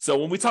 Okay, so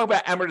when we talk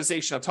about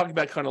amortization, I'm talking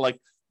about kind of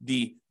like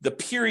the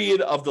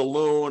period of the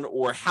loan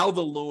or how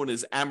the loan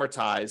is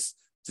amortized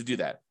to do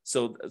that.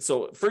 So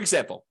for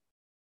example,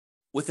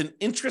 with an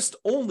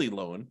interest-only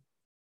loan,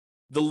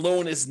 the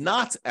loan is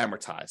not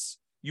amortized.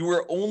 You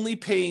are only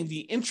paying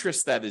the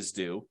interest that is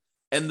due,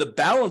 and the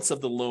balance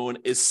of the loan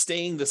is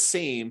staying the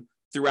same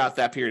throughout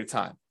that period of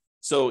time.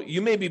 So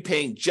you may be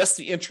paying just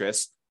the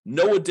interest,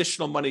 no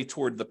additional money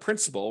toward the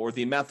principal or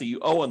the amount that you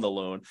owe on the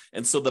loan,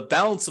 and so the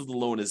balance of the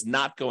loan is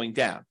not going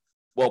down.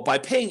 Well, by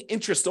paying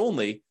interest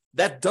only,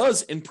 that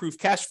does improve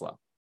cash flow.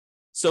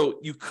 So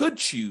you could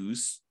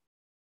choose,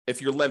 if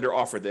your lender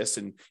offered this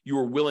and you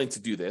were willing to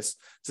do this,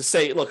 to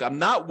say, look, I'm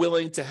not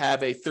willing to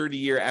have a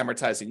 30-year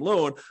amortizing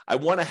loan. I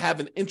want to have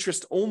an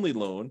interest-only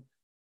loan.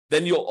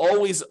 Then you'll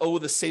always owe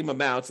the same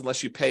amount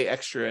unless you pay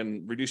extra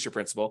and reduce your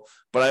principal.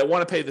 But I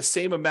want to pay the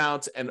same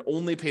amount and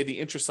only pay the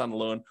interest on the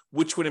loan,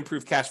 which would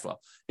improve cash flow.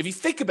 If you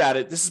think about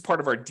it, this is part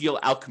of our deal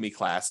alchemy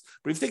class.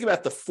 But if you think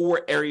about the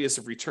 4 areas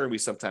of return we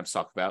sometimes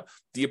talk about,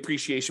 the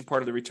appreciation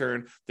part of the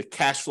return, the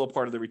cash flow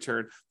part of the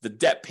return, the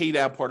debt pay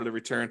down part of the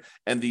return,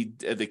 and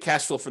the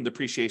cash flow from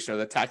depreciation or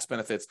the tax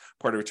benefits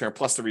part of the return,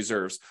 plus the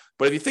reserves.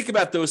 But if you think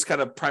about those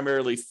kind of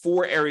primarily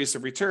 4 areas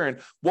of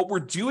return, what we're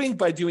doing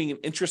by doing an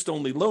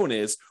interest-only loan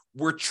is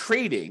we're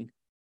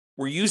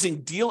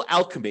using deal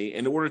alchemy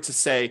in order to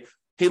say,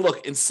 hey,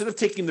 look, instead of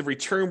taking the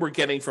return we're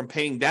getting from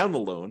paying down the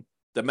loan,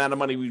 the amount of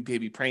money we'd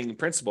be paying in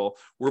principal,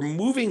 we're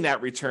moving that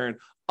return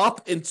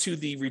up into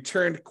the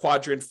return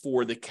quadrant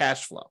for the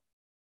cash flow.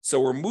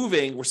 So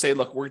we're saying,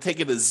 look, we're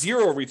taking a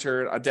 0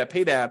 return on debt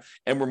pay down,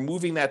 and we're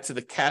moving that to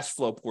the cash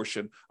flow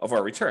portion of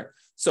our return.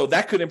 So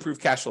that could improve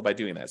cash flow by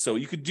doing that. So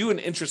you could do an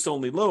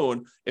interest-only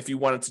loan if you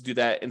wanted to do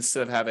that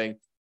instead of having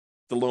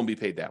the loan be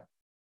paid down.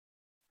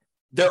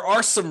 There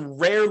are some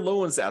rare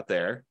loans out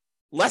there,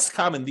 less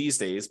common these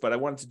days, but I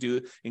wanted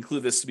to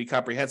include this to be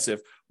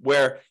comprehensive,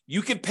 where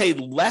you can pay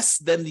less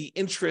than the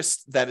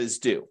interest that is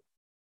due.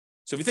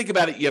 So if you think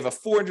about it, you have a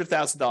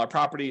 $400,000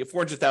 property, a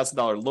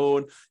 $400,000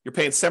 loan, you're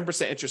paying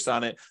 7% interest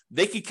on it.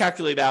 They can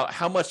calculate out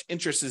how much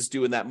interest is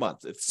due in that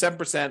month. It's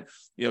 7%,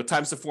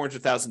 times the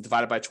 400,000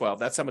 divided by 12.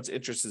 That's how much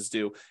interest is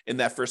due in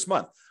that first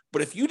month.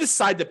 But if you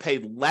decide to pay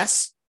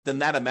less than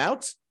that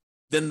amount,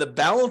 then the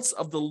balance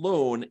of the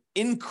loan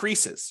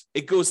increases.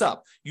 It goes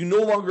up. You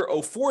no longer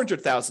owe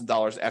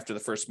 $400,000 after the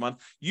first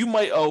month. You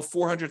might owe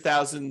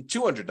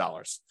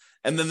 $400,200.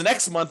 And then the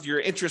next month, your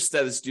interest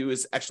that is due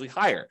is actually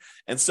higher.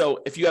 And so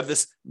if you have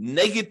this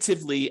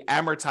negatively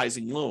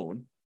amortizing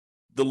loan,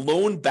 the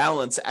loan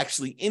balance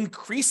actually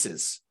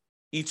increases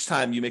each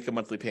time you make a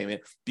monthly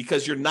payment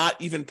because you're not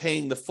even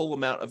paying the full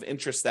amount of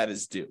interest that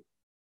is due,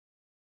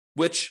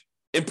 which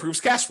improves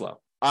cash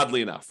flow,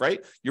 oddly enough, right?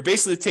 You're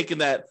basically taking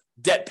that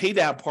debt pay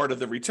down part of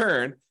the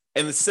return,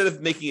 and instead of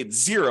making it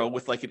zero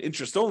with like an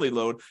interest-only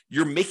loan,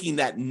 you're making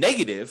that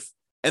negative.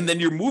 And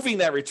then you're moving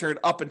that return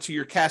up into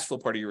your cash flow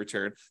part of your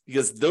return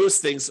because those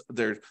things,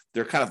 they're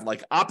kind of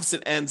like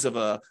opposite ends of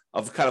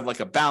kind of like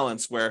a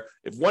balance where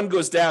if one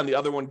goes down, the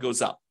other one goes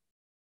up,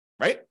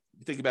 right?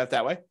 You think about it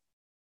that way.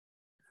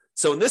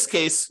 So in this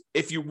case,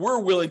 if you were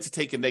willing to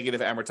take a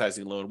negative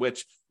amortizing loan,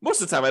 which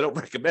most of the time I don't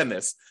recommend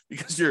this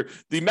because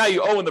the amount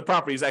you owe in the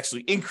property is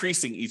actually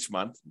increasing each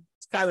month.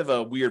 It's kind of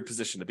a weird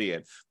position to be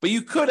in, but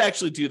you could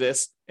actually do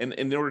this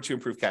in order to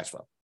improve cash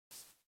flow.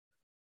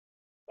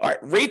 All right,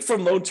 rate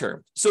from loan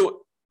term.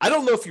 So I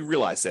don't know if you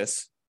realize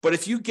this, but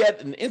if you get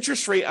an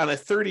interest rate on a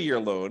 30-year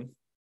loan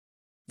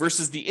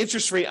versus the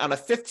interest rate on a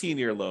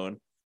 15-year loan,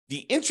 the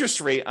interest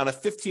rate on a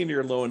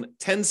 15-year loan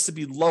tends to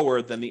be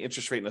lower than the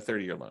interest rate in a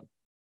 30-year loan.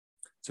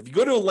 So if you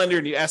go to a lender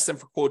and you ask them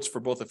for quotes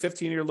for both a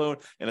 15-year loan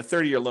and a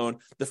 30-year loan,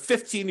 the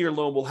 15-year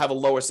loan will have a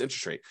lowest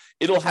interest rate.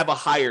 It'll have a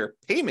higher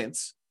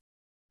payments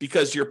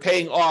because you're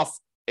paying off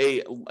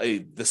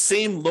the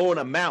same loan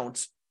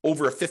amount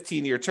over a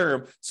 15-year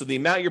term. So the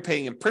amount you're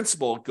paying in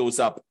principal goes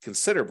up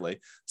considerably.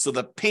 So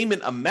the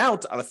payment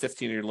amount on a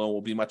 15-year loan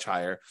will be much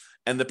higher,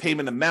 and the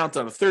payment amount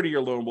on a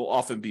 30-year loan will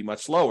often be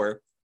much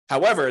lower.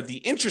 However, the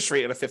interest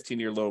rate on a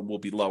 15-year loan will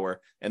be lower,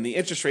 and the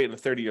interest rate on a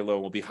 30-year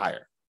loan will be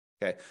higher.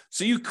 Okay,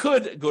 so you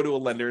could go to a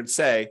lender and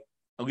say,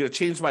 I'm going to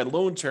change my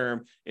loan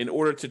term in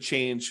order to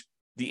change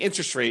the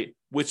interest rate,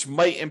 which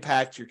might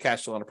impact your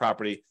cash flow on a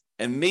property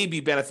and may be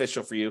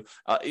beneficial for you.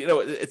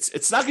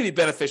 It's not going to be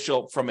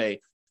beneficial from a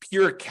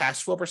pure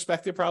cash flow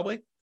perspective, probably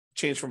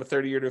change from a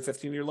 30-year to a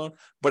 15-year loan,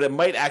 but it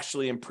might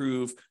actually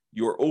improve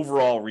your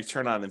overall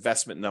return on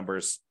investment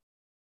numbers,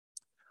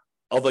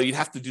 although you'd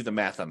have to do the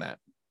math on that.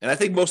 And I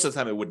think most of the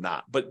time it would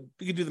not, but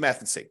you can do the math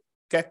and see.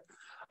 Okay.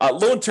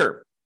 Loan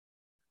term.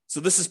 So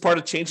this is part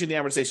of changing the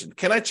amortization.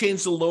 Can I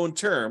change the loan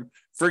term?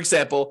 For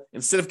example,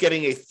 instead of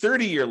getting a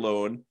 30-year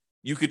loan,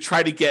 you could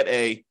try to get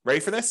ready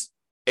for this?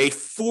 A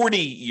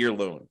 40-year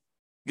loan.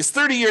 Because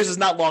 30 years is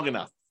not long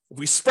enough. If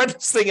we spread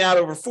this thing out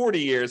over 40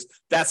 years,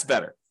 that's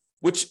better,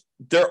 which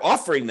they're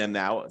offering them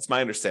now. It's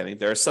my understanding.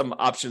 There are some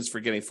options for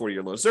getting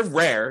 40-year loans. They're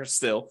rare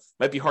still,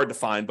 might be hard to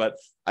find, but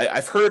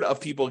I've heard of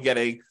people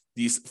getting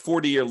these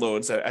 40-year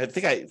loans. I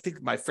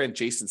think my friend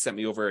Jason sent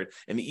me over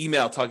an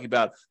email talking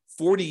about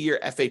 40-year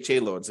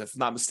FHA loans, if I'm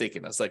not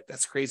mistaken. I was like,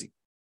 that's crazy.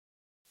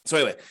 So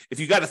anyway,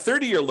 if you got a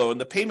 30-year loan,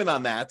 the payment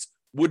on that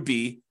would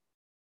be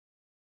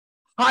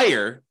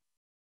higher.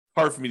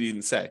 Hard for me to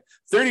even say.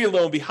 30-year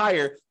loan would be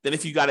higher than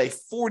if you got a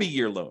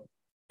 40-year loan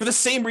for the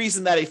same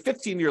reason that a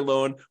 15-year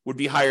loan would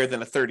be higher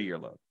than a 30-year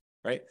loan,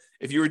 right?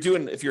 If you're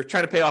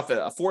trying to pay off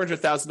a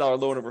 $400,000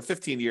 loan over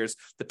 15 years,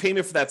 the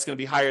payment for that's going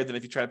to be higher than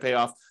if you try to pay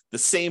off the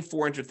same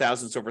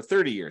 $400,000 over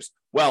 30 years.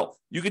 Well,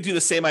 you could do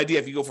the same idea.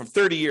 If you go from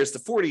 30 years to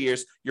 40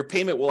 years, your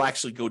payment will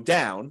actually go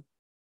down.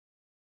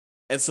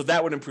 And so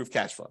that would improve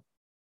cash flow.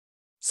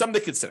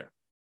 Something to consider.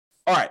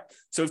 All right.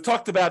 So we've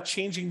talked about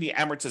changing the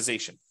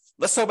amortization.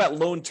 Let's talk about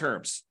loan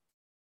terms.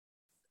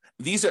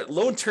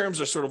 Loan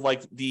terms are sort of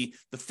like the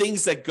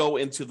things that go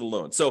into the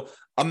loan. So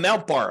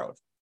amount borrowed.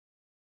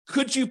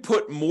 Could you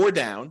put more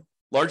down,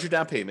 larger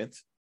down payment,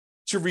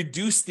 to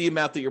reduce the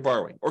amount that you're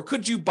borrowing? Or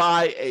could you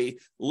buy a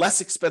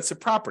less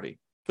expensive property,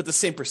 put the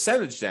same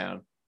percentage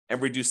down,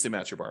 and reduce the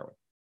amount you're borrowing?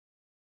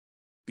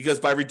 Because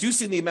by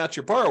reducing the amount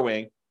you're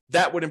borrowing,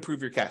 that would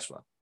improve your cash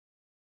flow.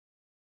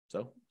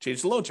 So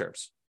change the loan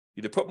terms.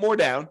 Either put more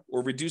down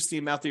or reduce the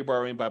amount that you're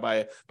borrowing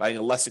by buying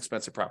a less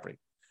expensive property.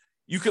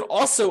 You can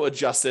also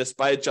adjust this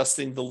by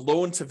adjusting the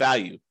loan to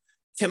value.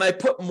 Can I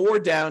put more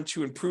down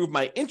to improve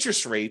my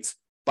interest rates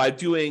by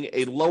doing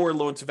a lower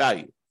loan to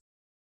value?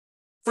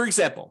 For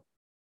example,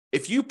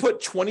 if you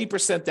put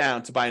 20%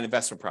 down to buy an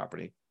investment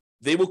property,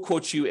 they will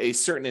quote you a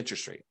certain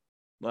interest rate.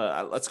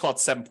 Let's call it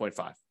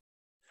 7.5.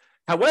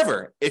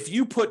 However, if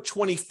you put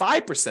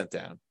 25%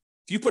 down,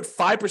 if you put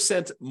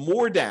 5%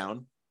 more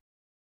down,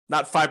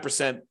 not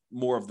 5%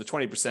 more of the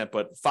 20%,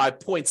 but 5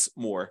 points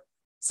more.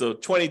 So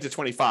 20 to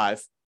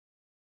 25.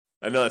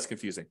 I know that's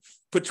confusing.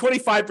 Put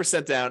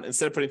 25% down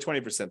instead of putting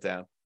 20%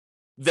 down.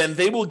 then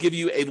they will give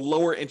you a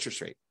lower interest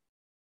rate.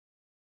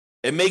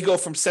 It may go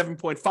from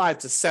 7.5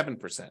 to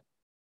 7%.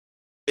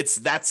 It's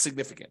that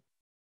significant.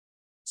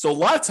 So a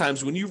lot of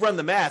times when you run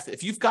the math,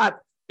 if you've got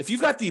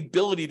the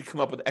ability to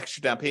come up with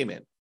extra down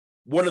payment,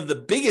 one of the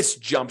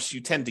biggest jumps you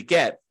tend to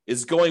get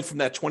is going from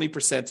that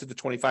 20% to the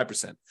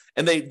 25%.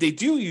 And they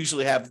do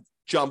usually have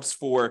jumps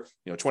for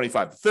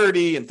 25 to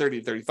 30 and 30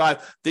 to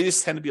 35. They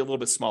just tend to be a little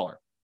bit smaller.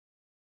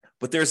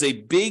 But there's a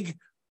big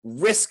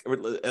risk, or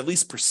at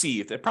least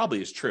perceived, it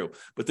probably is true,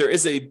 but there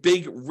is a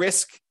big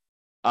risk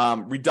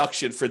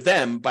reduction for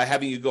them by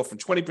having you go from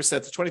 20%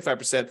 to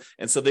 25%.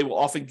 And so they will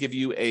often give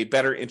you a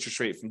better interest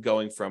rate from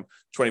going from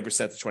 20%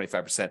 to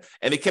 25%.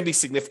 And it can be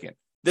significant.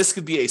 This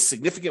could be a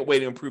significant way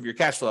to improve your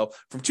cash flow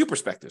from two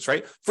perspectives,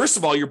 right? First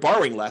of all, you're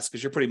borrowing less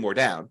because you're putting more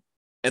down.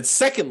 And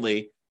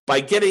secondly, by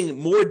getting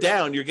more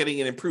down, you're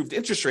getting an improved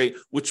interest rate,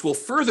 which will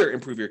further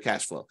improve your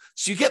cash flow.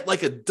 So you get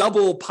like a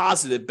double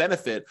positive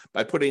benefit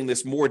by putting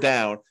this more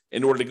down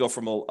in order to go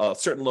from a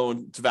certain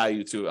loan to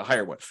value to a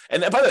higher one.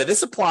 And by the way,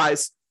 this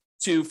applies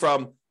to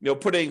from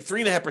putting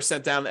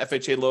 3.5% down the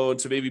FHA loan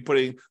to maybe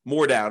putting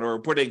more down, or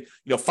putting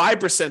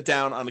 5%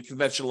 down on a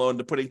conventional loan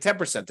to putting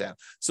 10% down.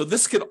 So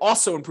this could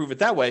also improve it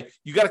that way.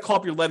 You got to call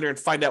up your lender and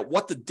find out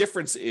what the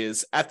difference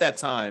is at that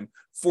time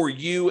for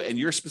you and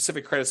your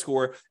specific credit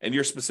score and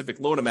your specific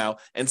loan amount,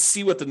 and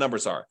see what the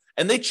numbers are.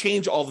 And they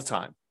change all the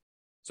time.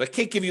 So I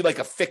can't give you like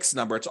a fixed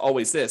number. It's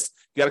always this.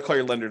 You got to call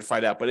your lender to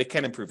find out, but it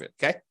can improve it.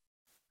 Okay.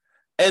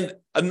 And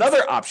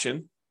another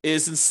option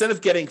is, instead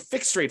of getting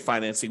fixed rate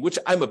financing, which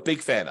I'm a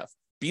big fan of,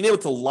 being able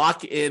to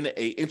lock in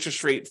a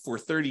interest rate for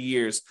 30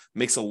 years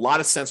makes a lot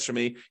of sense for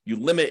me. You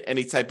limit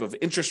any type of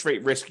interest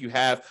rate risk you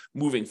have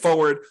moving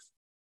forward.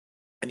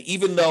 And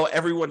even though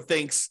everyone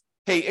thinks,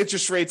 hey,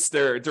 interest rates,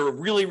 they're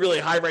really, really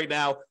high right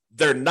now,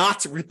 they're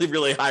not really,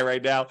 really high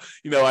right now.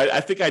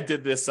 I think I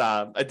did this.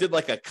 I did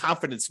like a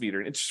confidence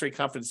meter, an interest rate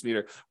confidence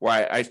meter,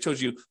 where I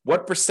showed you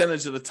what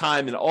percentage of the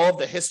time in all of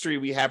the history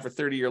we have for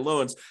 30-year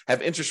loans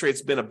have interest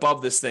rates been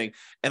above this thing.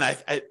 And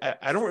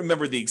I don't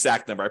remember the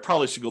exact number. I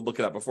probably should go look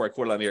it up before I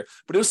quote it on here.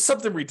 But it was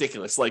something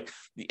ridiculous. Like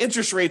the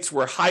interest rates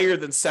were higher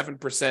than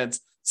 7%,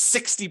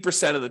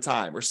 60% of the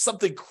time, or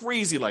something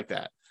crazy like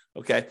that.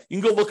 Okay, you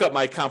can go look up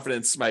my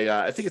confidence,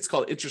 I think it's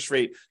called interest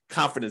rate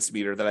confidence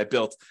meter that I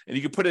built, and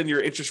you can put in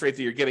your interest rate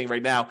that you're getting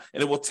right now,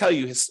 and it will tell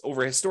you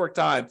over historic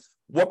time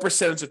what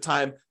percentage of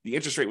time the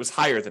interest rate was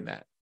higher than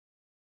that.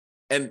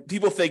 And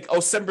people think,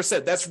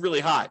 7%, that's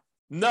really high.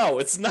 No,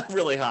 it's not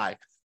really high.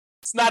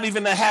 It's not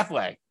even a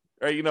halfway.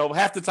 Right?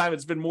 Half the time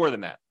it's been more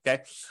than that.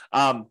 Okay,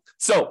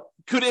 so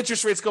could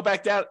interest rates go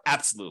back down?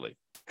 Absolutely.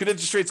 Could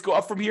interest rates go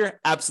up from here?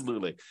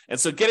 Absolutely. And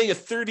so getting a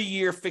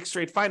 30-year fixed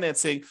rate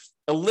financing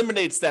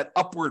eliminates that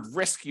upward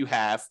risk you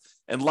have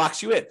and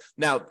locks you in.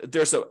 Now,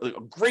 there's a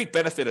great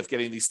benefit of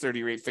getting these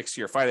 30-year fixed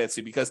year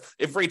financing, because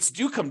if rates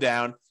do come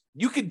down,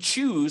 you can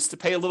choose to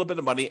pay a little bit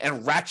of money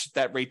and ratchet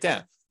that rate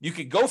down. You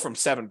could go from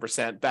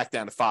 7% back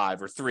down to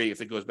 5 or 3 if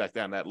it goes back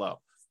down that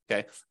low.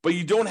 Okay. But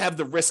you don't have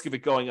the risk of it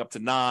going up to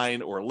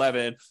 9 or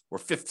 11 or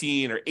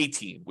 15 or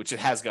 18, which it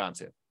has gone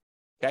to.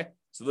 Okay.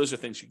 So those are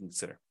things you can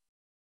consider.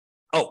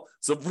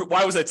 So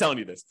why was I telling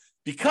you this?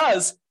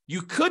 Because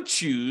you could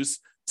choose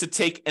to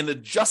take an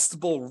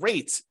adjustable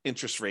rate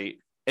interest rate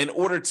in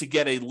order to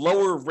get a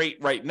lower rate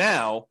right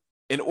now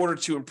in order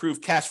to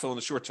improve cash flow in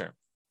the short term.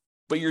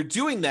 But you're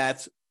doing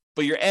that,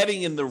 but you're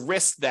adding in the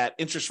risk that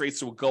interest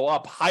rates will go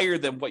up higher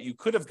than what you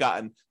could have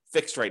gotten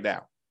fixed right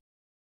now.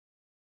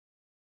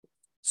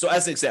 So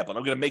as an example, and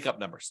I'm going to make up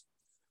numbers.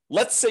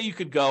 Let's say you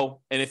could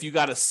go, and if you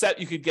got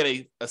you could get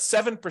a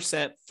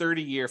 7%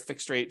 30-year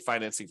fixed rate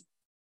financing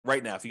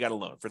right now if you got a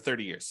loan for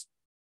 30 years.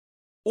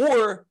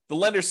 Or the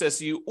lender says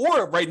to you,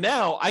 or right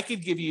now, I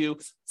could give you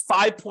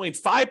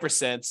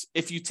 5.5%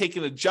 if you take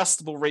an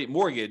adjustable rate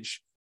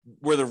mortgage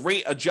where the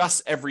rate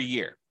adjusts every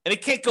year. And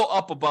it can't go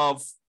up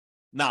above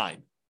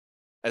 9,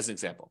 as an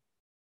example.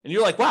 And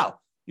you're like, wow,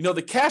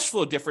 the cash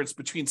flow difference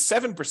between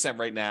 7%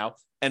 right now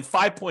and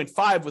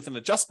 5.5 with an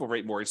adjustable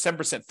rate mortgage,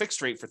 7%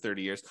 fixed rate for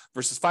 30 years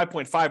versus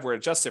 5.5 where it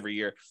adjusts every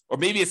year, or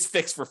maybe it's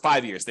fixed for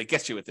 5 years. They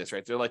get you with this,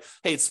 right? They're like,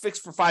 hey, it's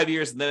fixed for 5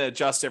 years and then it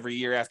adjusts every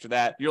year after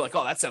that. You're like,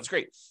 oh, that sounds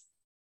great.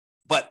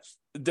 But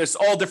there's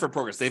all different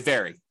programs. They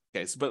vary.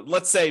 Okay, but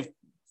let's say,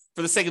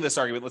 for the sake of this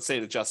argument, let's say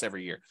it adjusts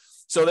every year.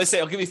 So they say,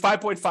 I'll give you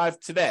 5.5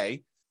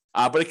 today,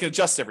 but it can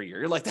adjust every year.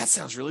 You're like, that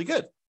sounds really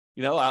good.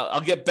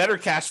 I'll get better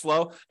cash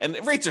flow, and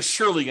rates are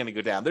surely going to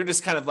go down. They're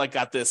just kind of like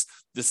got this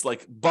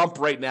like bump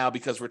right now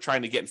because we're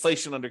trying to get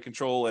inflation under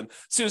control. And as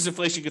soon as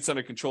inflation gets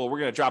under control, we're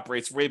going to drop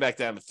rates way back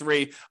down to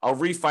 3. I'll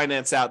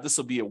refinance out. This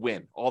will be a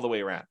win all the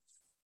way around.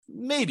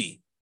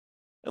 Maybe.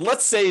 And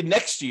let's say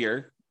next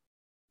year,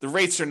 the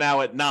rates are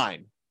now at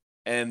 9.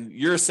 And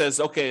yours says,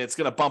 okay, it's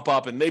going to bump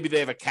up, and maybe they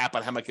have a cap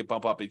on how much it can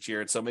bump up each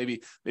year. And so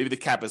maybe the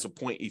cap is a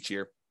point each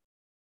year.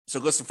 So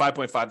it goes from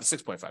 5.5 to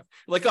 6.5.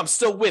 Like, I'm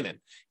still winning.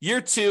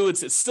 Year 2,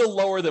 it's still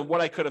lower than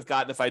what I could have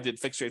gotten if I did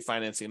fixed rate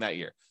financing that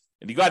year.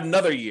 And you got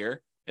another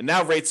year, and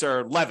now rates are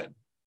 11.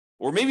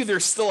 Or maybe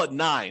they're still at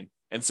 9.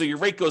 And so your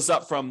rate goes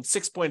up from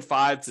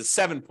 6.5 to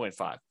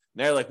 7.5.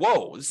 And they're like,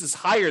 whoa, this is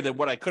higher than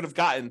what I could have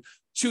gotten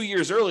 2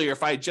 years earlier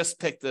if I had just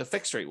picked the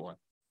fixed rate one.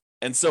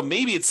 And so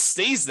maybe it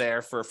stays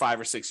there for 5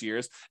 or 6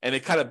 years and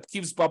it kind of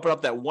keeps bumping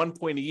up that 1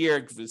 point a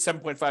year.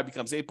 7.5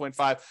 becomes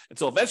 8.5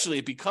 until eventually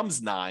it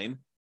becomes 9.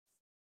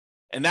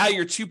 And now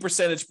you're 2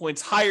 percentage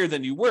points higher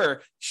than you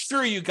were.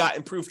 Sure, you got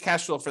improved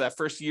cash flow for that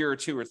first year or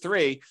 2 or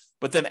 3,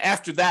 but then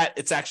after that,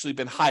 it's actually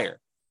been higher.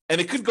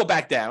 And it could go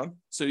back down.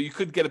 So you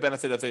could get a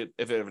benefit of it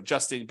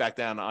adjusting back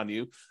down on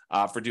you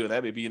for doing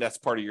that. Maybe that's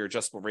part of your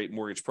adjustable rate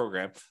mortgage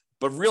program.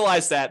 But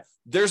realize that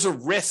there's a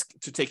risk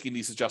to taking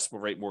these adjustable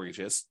rate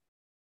mortgages.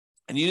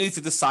 And you need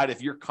to decide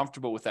if you're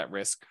comfortable with that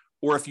risk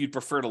or if you'd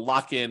prefer to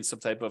lock in some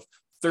type of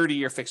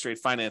 30-year fixed rate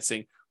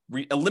financing,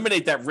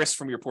 eliminate that risk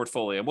from your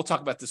portfolio. And we'll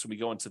talk about this when we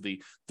go into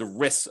the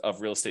risks of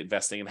real estate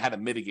investing and how to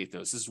mitigate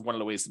those. This is one of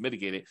the ways to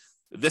mitigate it.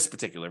 This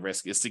particular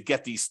risk is to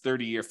get these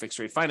 30-year fixed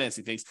rate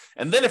financing things.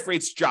 And then if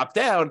rates drop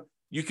down,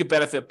 you could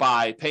benefit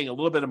by paying a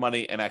little bit of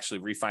money and actually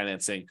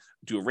refinancing,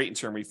 do a rate and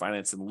term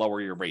refinance and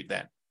lower your rate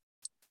then.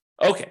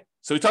 Okay,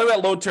 so we talked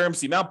about loan terms,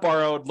 the amount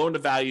borrowed, loan to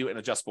value, and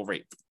adjustable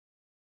rate.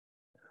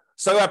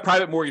 Let's talk about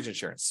private mortgage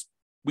insurance.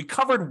 We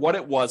covered what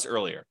it was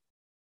earlier,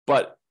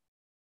 but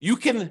you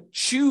can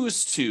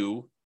choose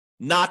to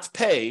not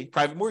pay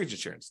private mortgage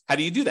insurance. How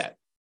do you do that?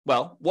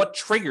 Well, what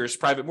triggers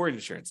private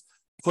mortgage insurance?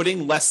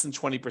 Putting less than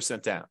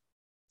 20% down.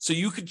 So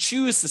you could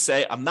choose to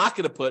say, I'm not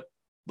going to put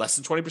less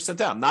than 20%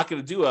 down. I'm not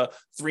going to do a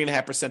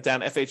 3.5%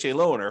 down FHA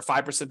loan or a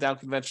 5% down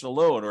conventional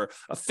loan or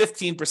a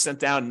 15%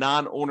 down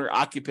non-owner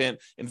occupant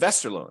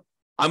investor loan.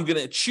 I'm going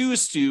to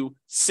choose to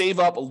save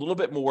up a little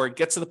bit more,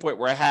 get to the point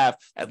where I have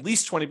at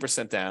least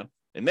 20% down,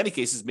 in many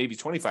cases, maybe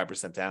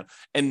 25% down,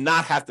 and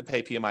not have to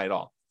pay PMI at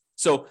all.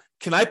 So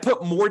can I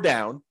put more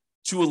down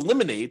to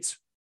eliminate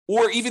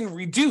or even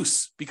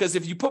reduce? Because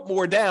if you put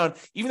more down,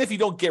 even if you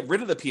don't get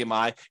rid of the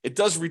PMI, it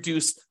does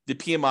reduce the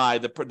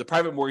PMI, the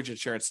private mortgage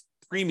insurance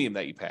premium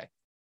that you pay.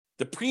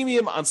 The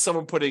premium on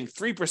someone putting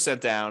 3%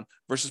 down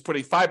versus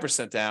putting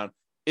 5% down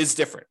is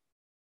different.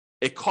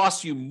 It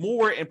costs you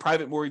more in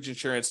private mortgage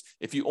insurance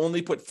if you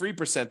only put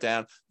 3%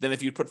 down than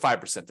if you put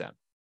 5% down.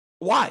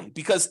 Why?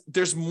 Because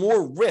there's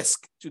more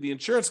risk to the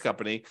insurance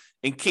company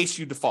in case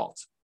you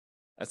default.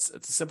 It's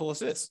as simple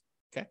as it is,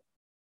 okay?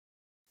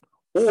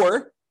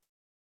 Or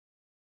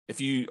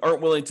if you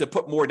aren't willing to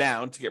put more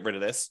down to get rid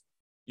of this,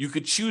 you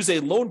could choose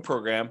a loan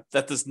program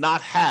that does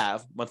not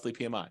have monthly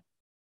PMI.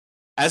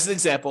 As an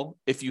example,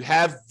 if you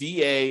have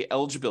VA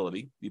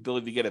eligibility, the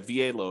ability to get a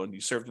VA loan,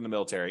 you served in the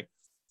military,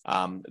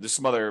 there's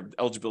some other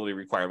eligibility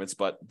requirements,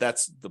 but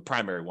that's the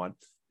primary one.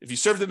 If you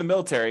served in the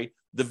military,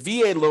 the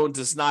VA loan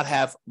does not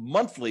have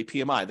monthly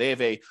PMI. They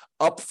have a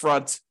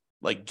upfront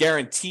like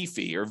guarantee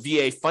fee or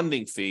VA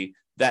funding fee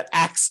that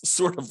acts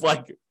sort of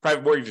like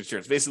private mortgage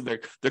insurance. Basically,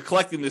 they're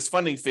collecting this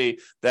funding fee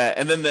that,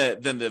 and then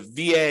the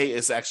VA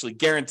is actually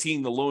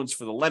guaranteeing the loans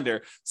for the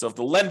lender. So if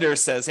the lender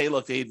says, "Hey,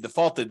 look, they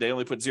defaulted, they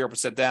only put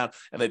 0% down,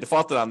 and they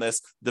defaulted on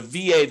this," the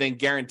VA then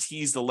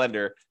guarantees the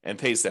lender and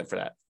pays them for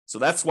that. So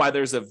that's why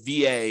there's a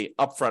VA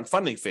upfront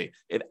funding fee.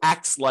 It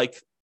acts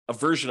like a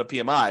version of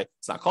PMI.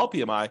 It's not called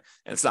PMI,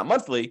 and it's not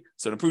monthly,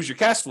 so it improves your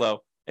cash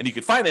flow, and you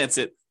could finance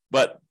it.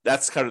 But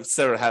that's kind of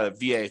sort of how the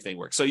VA thing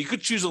works. So you could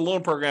choose a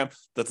loan program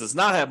that does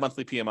not have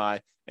monthly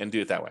PMI and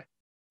do it that way.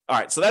 All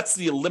right, so that's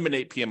the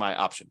eliminate PMI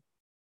option.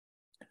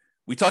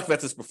 We talked about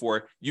this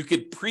before. You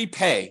could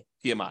prepay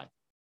PMI.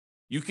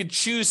 You could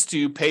choose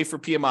to pay for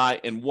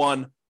PMI in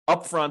one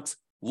upfront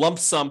lump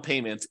sum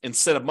payment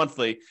instead of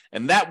monthly,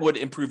 and that would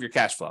improve your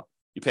cash flow.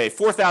 You pay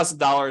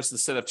 $4,000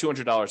 instead of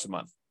 $200 a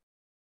month.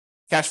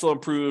 Cash flow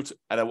improved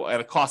at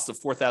a cost of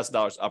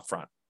 $4,000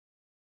 upfront.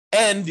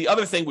 And the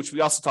other thing, which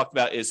we also talked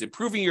about, is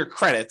improving your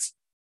credit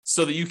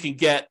so that you can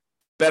get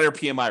better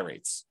PMI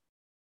rates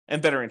and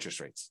better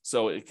interest rates.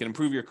 So it can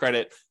improve your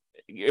credit.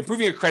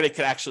 Improving your credit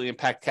can actually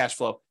impact cash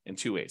flow in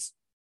 2 ways.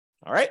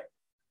 All right.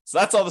 So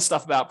that's all the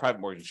stuff about private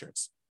mortgage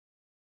insurance.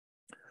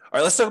 All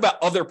right, let's talk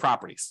about other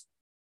properties.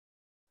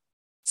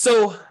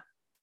 So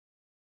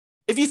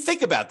if you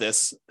think about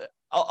this,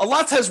 a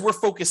lot of times we're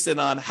focused in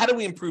on how do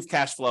we improve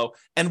cash flow,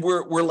 and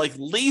we're like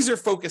laser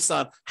focused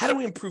on how do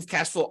we improve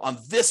cash flow on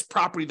this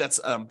property that's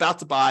about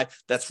to buy,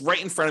 that's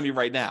right in front of me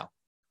right now.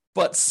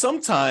 But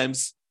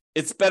sometimes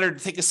it's better to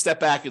take a step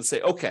back and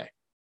say, okay,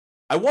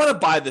 I want to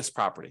buy this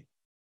property.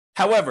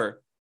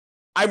 However,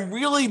 I'm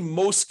really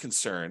most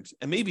concerned,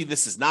 and maybe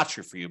this is not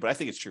true for you, but I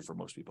think it's true for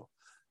most people.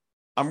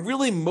 I'm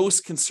really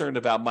most concerned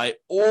about my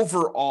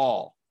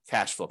overall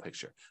cash flow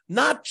picture,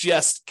 not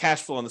just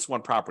cash flow on this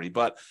one property,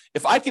 but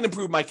if I can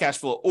improve my cash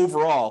flow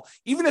overall,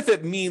 even if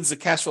it means the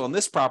cash flow on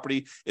this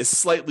property is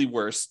slightly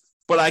worse,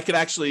 but I could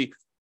actually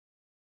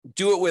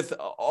do it with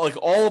like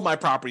all of my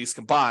properties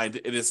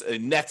combined, it is a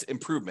net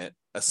improvement,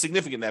 a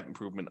significant net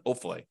improvement,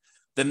 hopefully,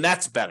 then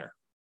that's better.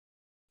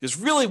 Because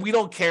really, we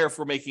don't care if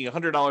we're making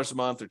 $100 a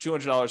month or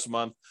 $200 a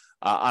month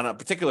on a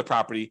particular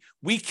property.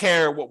 We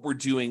care what we're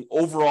doing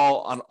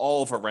overall on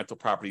all of our rental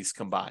properties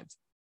combined.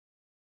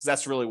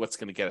 That's really what's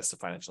going to get us to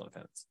financial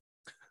independence.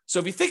 So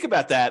if you think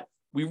about that,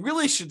 we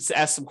really should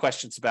ask some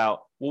questions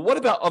about, well, what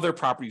about other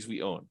properties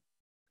we own?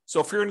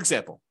 So for an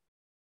example,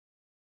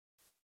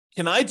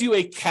 can I do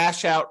a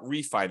cash out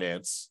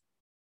refinance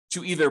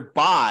to either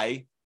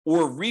buy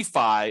or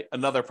refi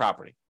another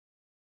property?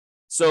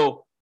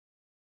 So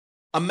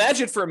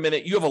imagine for a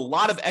minute, you have a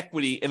lot of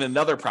equity in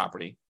another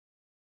property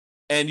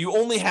and you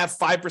only have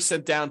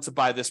 5% down to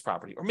buy this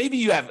property. Or maybe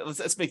you have,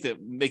 let's make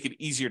it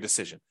easier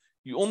decision.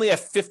 You only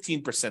have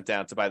 15%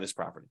 down to buy this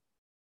property,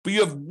 but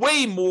you have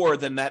way more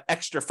than that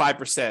extra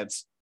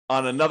 5%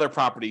 on another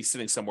property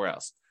sitting somewhere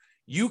else.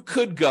 You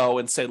could go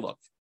and say, look,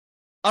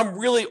 I'm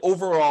really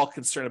overall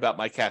concerned about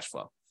my cash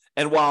flow.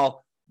 And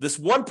while this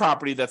one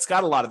property that's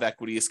got a lot of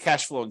equity is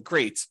cash flowing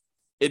great,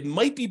 it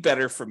might be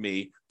better for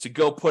me to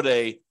go put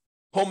a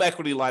home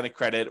equity line of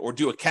credit or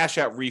do a cash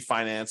out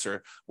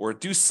refinance or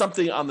do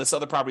something on this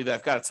other property that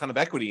I've got a ton of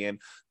equity in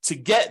to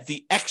get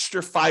the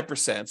extra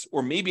 5%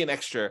 or maybe an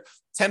extra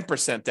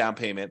 10% down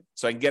payment.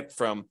 So I can get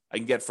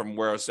from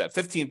where I was at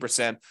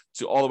 15%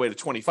 to all the way to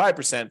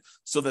 25%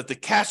 so that the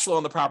cash flow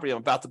on the property I'm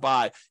about to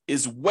buy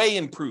is way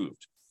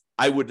improved.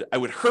 I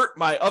would hurt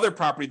my other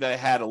property that I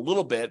had a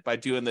little bit by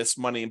doing this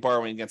money and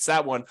borrowing against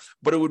that one,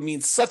 but it would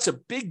mean such a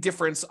big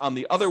difference on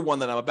the other one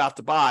that I'm about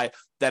to buy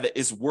that it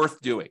is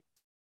worth doing.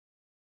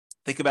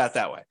 Think about it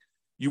that way.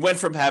 You went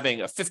from having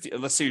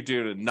let's say you're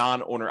doing a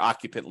non-owner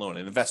occupant loan,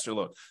 an investor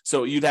loan.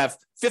 So you'd have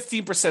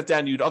 15%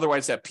 down, you'd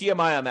otherwise have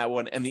PMI on that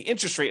one, and the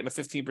interest rate in a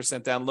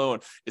 15% down loan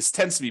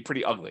tends to be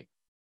pretty ugly.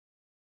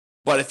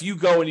 But if you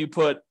go and you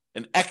put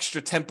an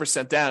extra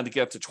 10% down to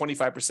get up to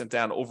 25%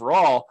 down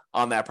overall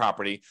on that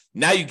property,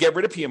 now you get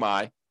rid of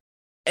PMI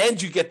and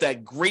you get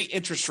that great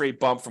interest rate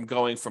bump from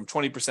going from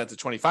 20% to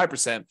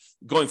 25%,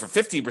 going from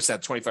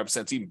 15% to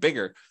 25% is even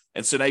bigger.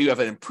 And so now you have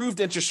an improved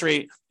interest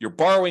rate, you're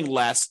borrowing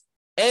less,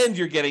 and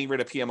you're getting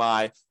rid of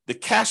PMI. The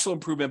cash flow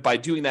improvement by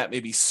doing that may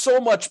be so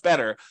much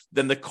better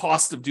than the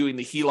cost of doing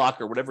the HELOC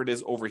or whatever it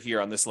is over here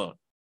on this loan.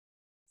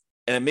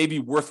 And it may be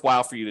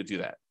worthwhile for you to do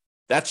that.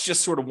 That's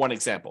just sort of one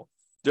example.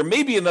 There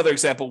may be another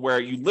example where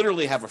you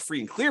literally have a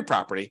free and clear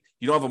property,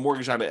 you don't have a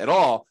mortgage on it at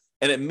all,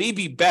 and it may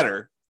be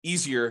better,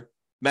 easier,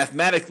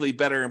 mathematically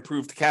better,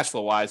 improved cash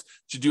flow wise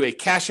to do a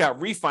cash out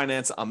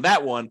refinance on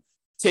that one,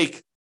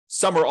 take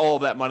some or all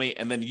of that money,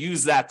 and then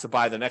use that to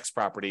buy the next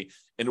property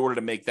in order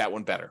to make that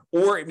one better.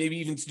 Or maybe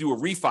even to do a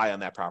refi on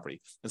that property.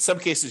 In some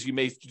cases, you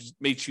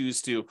may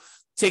choose to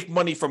take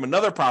money from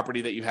another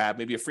property that you have,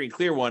 maybe a free and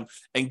clear one,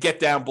 and get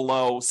down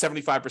below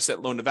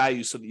 75% loan to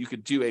value so that you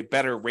could do a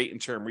better rate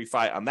and term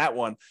refi on that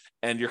one.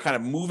 And you're kind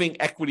of moving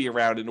equity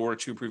around in order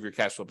to improve your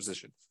cash flow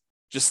position.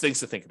 Just things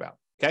to think about,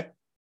 okay?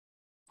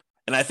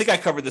 And I think I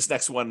covered this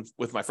next one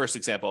with my first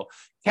example,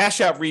 cash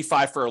out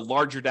refi for a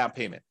larger down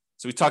payment.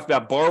 So we talked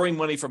about borrowing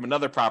money from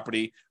another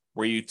property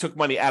where you took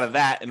money out of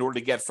that in order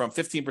to get from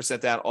 15%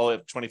 down all the way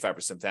up to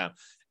 25% down.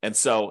 And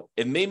so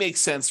it may make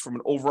sense from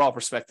an overall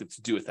perspective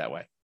to do it that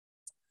way.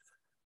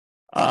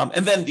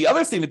 And then the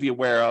other thing to be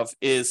aware of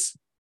is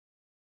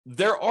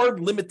there are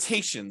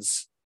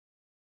limitations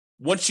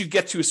once you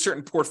get to a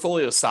certain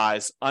portfolio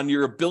size on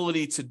your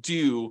ability to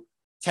do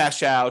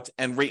cash out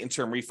and rate and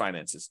term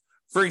refinances.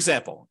 For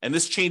example, and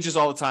this changes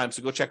all the time,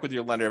 so go check with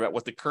your lender about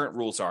what the current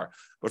rules are.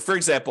 But for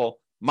example,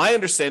 my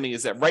understanding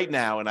is that right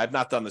now, and I've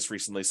not done this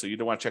recently, so you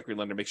don't want to check with your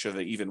lender, make sure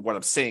that even what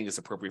I'm saying is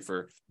appropriate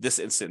for this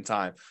instant in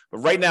time. But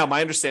right now, my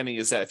understanding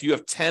is that if you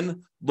have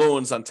 10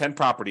 loans on 10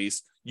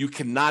 properties, you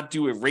cannot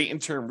do a rate and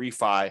term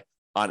refi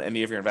on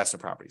any of your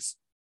investment properties.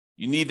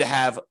 You need to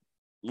have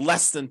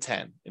less than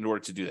 10 in order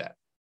to do that.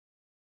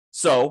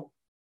 So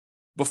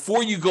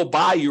before you go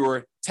buy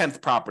your 10th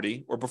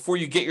property, or before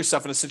you get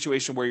yourself in a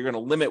situation where you're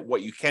going to limit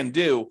what you can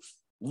do,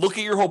 look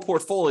at your whole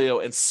portfolio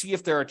and see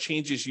if there are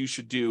changes you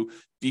should do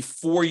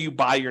before you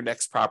buy your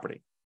next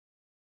property.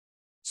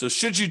 So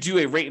should you do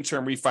a rate and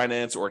term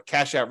refinance or a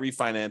cash out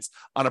refinance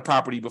on a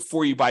property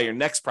before you buy your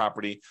next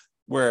property,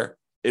 where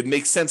it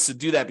makes sense to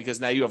do that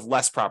because now you have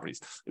less properties?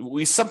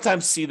 We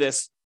sometimes see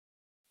this,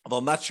 although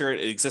I'm not sure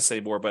it exists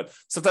anymore, but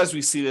sometimes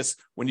we see this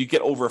when you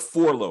get over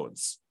 4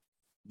 loans.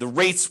 The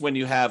rates when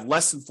you have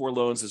less than 4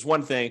 loans is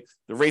one thing.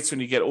 The rates when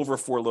you get over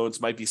 4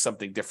 loans might be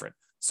something different.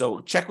 So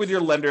check with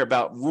your lender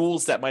about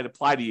rules that might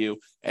apply to you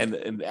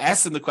and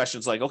ask them the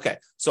questions like, okay,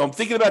 so I'm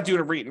thinking about doing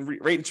a rate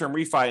and term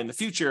refi in the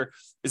future.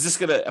 Is this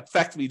going to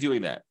affect me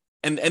doing that?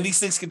 And these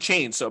things can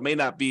change. So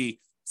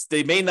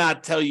they may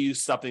not tell you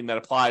something that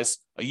applies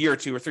a year or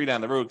 2 or 3 down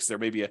the road because there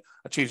may be a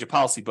change of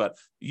policy, but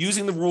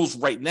using the rules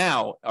right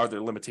now, are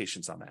there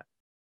limitations on that?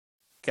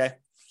 Okay.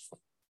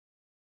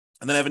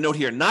 And then I have a note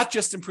here, not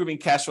just improving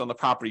cash flow on the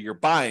property you're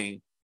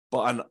buying, but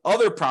on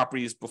other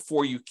properties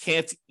before you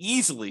can't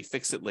easily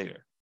fix it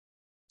later.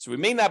 So we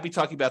may not be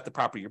talking about the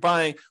property you're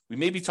buying. We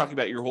may be talking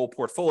about your whole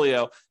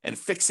portfolio and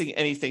fixing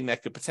anything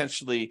that could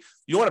potentially,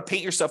 you don't want to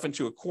paint yourself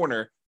into a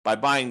corner by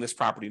buying this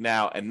property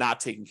now and not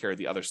taking care of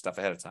the other stuff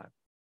ahead of time.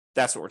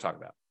 That's what we're talking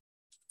about.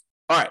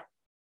 All right.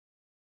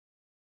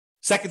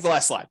 Second to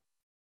last slide,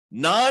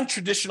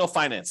 non-traditional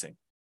financing.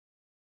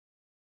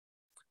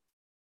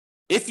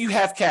 If you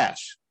have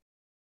cash,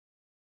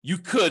 you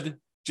could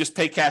just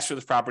pay cash for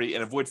this property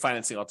and avoid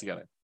financing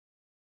altogether.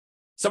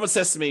 Someone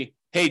says to me,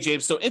 hey,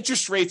 James, so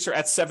interest rates are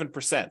at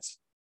 7%.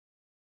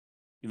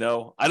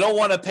 I don't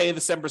want to pay the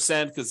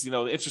 7% because,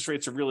 the interest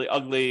rates are really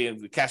ugly and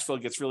the cash flow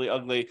gets really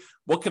ugly.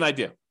 What can I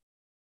do?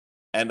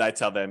 And I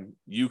tell them,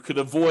 you could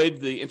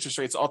avoid the interest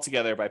rates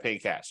altogether by paying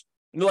cash.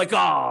 And they're like,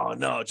 oh,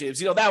 no, James,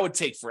 that would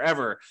take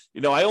forever.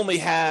 I only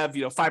have,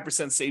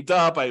 5% saved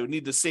up. I would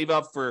need to save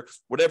up for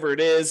whatever it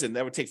is. And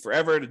that would take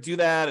forever to do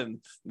that. And,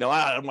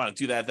 I don't want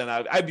to do that. Then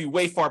I'd be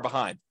way far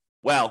behind.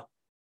 Well,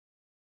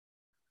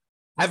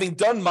 having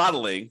done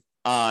modeling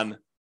on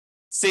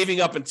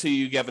saving up until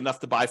you have enough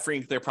to buy free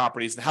and clear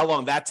properties and how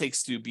long that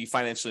takes to be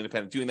financially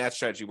independent, doing that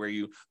strategy where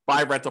you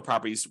buy rental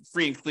properties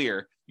free and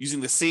clear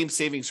using the same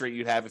savings rate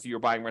you'd have if you were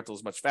buying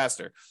rentals much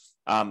faster,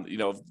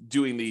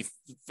 doing the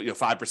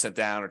 5%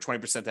 down or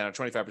 20% down or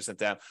 25%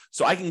 down.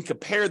 So I can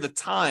compare the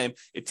time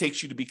it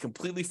takes you to be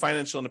completely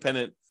financially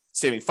independent,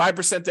 saving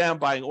 5% down,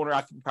 buying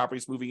owner-occupied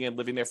properties, moving in,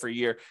 living there for a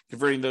year,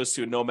 converting those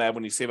to a nomad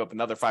when you save up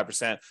another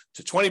 5%,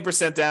 to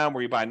 20% down,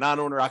 where you buy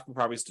non-owner-occupied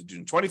properties, to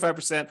doing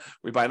 25%,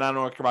 where you buy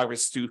non-owner-occupied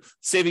properties, to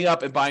saving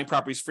up and buying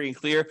properties free and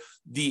clear.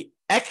 The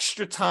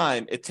extra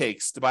time it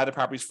takes to buy the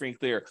properties free and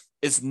clear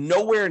is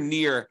nowhere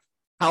near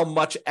how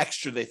much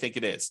extra they think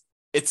it is.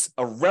 It's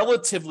a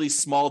relatively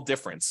small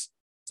difference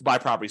to buy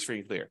properties free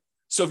and clear.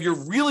 So if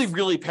you're really,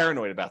 really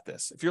paranoid about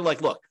this, if you're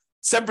like, look,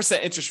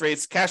 7% interest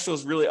rates, cash flow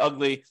is really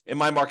ugly in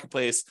my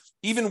marketplace,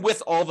 even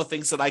with all the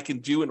things that I can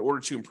do in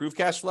order to improve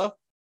cash flow,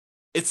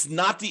 it's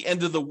not the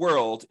end of the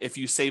world if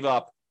you save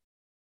up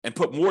and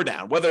put more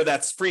down, whether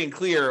that's free and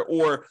clear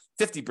or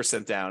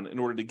 50% down in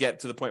order to get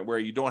to the point where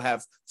you don't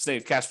have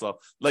negative cash flow.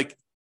 Like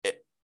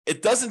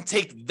it doesn't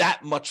take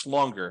that much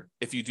longer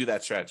if you do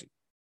that strategy.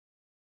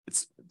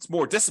 It's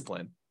more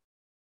discipline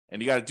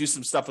and you got to do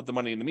some stuff with the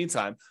money in the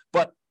meantime.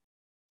 But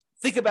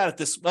think about it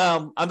this,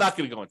 well, I'm not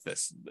going to go into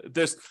this.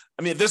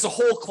 There's a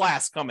whole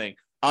class coming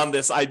on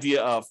this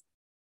idea of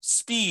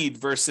speed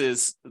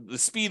versus the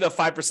speed of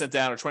 5%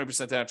 down or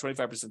 20% down,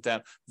 25%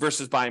 down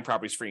versus buying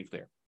properties free and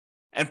clear.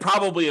 And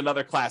probably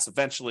another class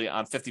eventually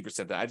on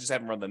 50% down. I just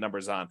haven't run the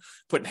numbers on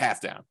putting half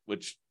down,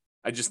 which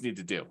I just need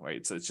to do,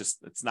 right? So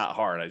it's not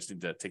hard. I just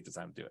need to take the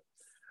time to do it.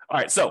 All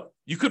right. So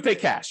you could pay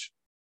cash,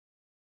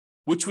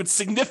 which would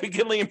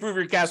significantly improve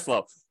your cash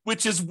flow,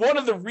 which is one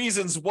of the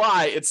reasons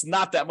why it's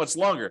not that much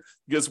longer.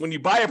 Because when you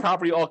buy a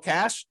property all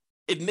cash,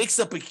 it makes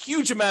up a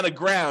huge amount of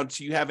ground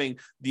to you having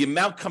the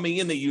amount coming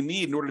in that you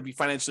need in order to be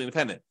financially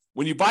independent.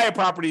 When you buy a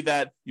property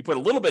that you put a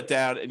little bit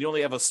down and you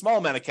only have a small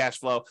amount of cash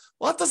flow,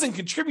 well, that doesn't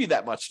contribute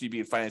that much to you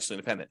being financially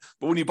independent.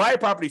 But when you buy a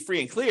property free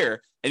and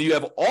clear and you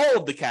have all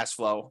of the cash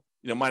flow,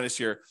 minus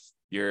your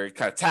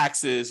kind of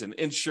taxes and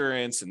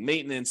insurance and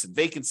maintenance and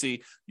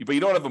vacancy, but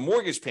you don't have a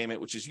mortgage payment,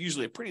 which is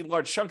usually a pretty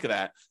large chunk of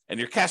that, and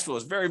your cash flow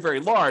is very,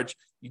 very large,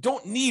 you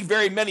don't need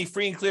very many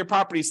free and clear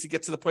properties to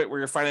get to the point where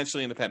you're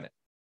financially independent.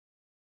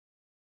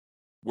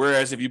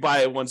 Whereas if you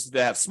buy ones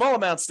that have small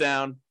amounts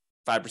down,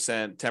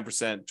 5%,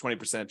 10%,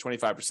 20%,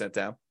 25%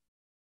 down,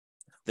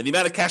 then the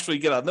amount of cash flow you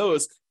get on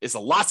those is a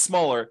lot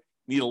smaller.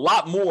 You need a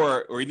lot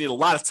more, or you need a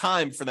lot of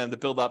time for them to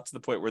build up to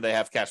the point where they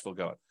have cash flow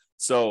going.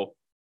 So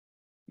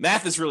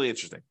math is really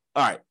interesting.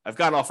 All right, I've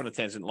gone off on a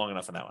tangent long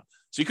enough on that one.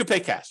 So you could pay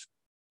cash.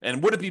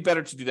 And would it be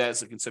better to do that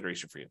as a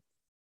consideration for you?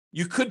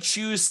 You could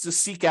choose to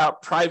seek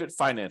out private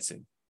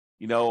financing.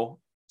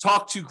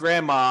 Talk to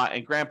grandma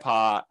and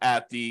grandpa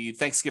at the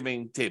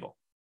Thanksgiving table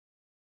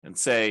and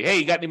say, hey,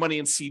 you got any money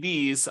in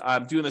CDs?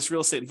 I'm doing this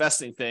real estate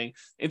investing thing.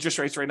 Interest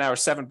rates right now are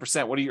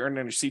 7%. What are you earning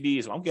on your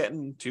CDs? Well, I'm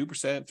getting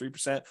 2%,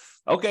 3%.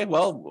 Okay,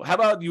 well, how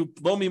about you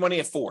loan me money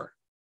at 4%?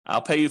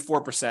 I'll pay you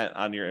 4%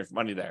 on your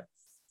money there.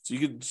 So you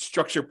could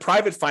structure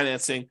private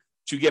financing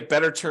to get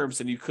better terms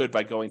than you could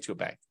by going to a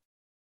bank.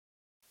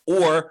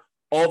 Or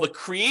all the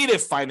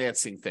creative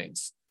financing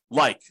things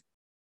like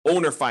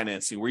owner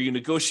financing, where you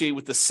negotiate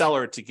with the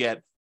seller to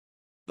get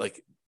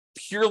like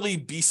purely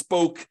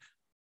bespoke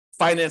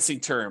financing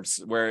terms,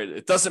 where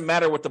it doesn't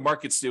matter what the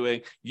market's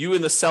doing. You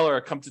and the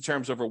seller come to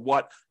terms over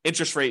what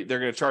interest rate they're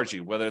going to charge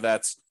you, whether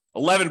that's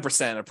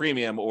 11% a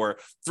premium or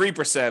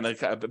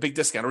 3% a big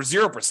discount or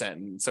 0%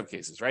 in some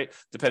cases, right?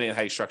 Depending on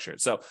how you structure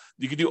it. So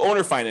you could do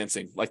owner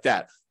financing like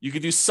that. You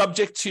could do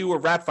subject to or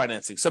wrap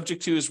financing.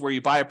 Subject to is where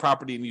you buy a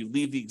property and you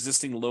leave the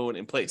existing loan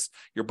in place.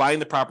 You're buying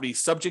the property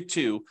subject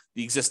to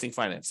the existing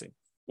financing.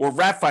 Or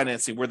wrap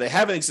financing, where they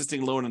have an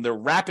existing loan and they're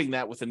wrapping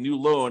that with a new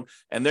loan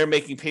and they're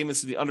making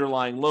payments to the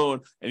underlying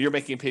loan and you're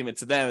making a payment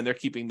to them and they're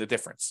keeping the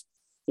difference.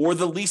 Or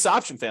the lease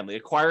option family,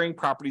 acquiring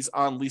properties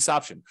on lease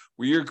option,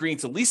 where you're agreeing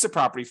to lease a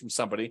property from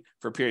somebody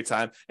for a period of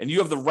time, and you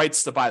have the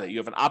rights to buy that. You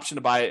have an option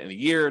to buy it in a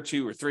year or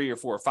 2 or 3 or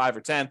 4 or 5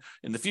 or 10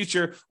 in the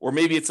future. Or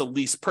maybe it's a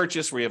lease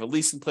purchase where you have a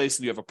lease in place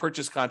and you have a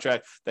purchase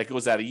contract that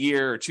goes out a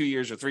year or 2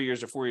 years or 3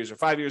 years or 4 years or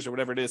 5 years or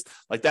whatever it is,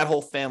 like that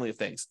whole family of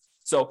things.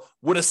 So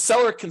would a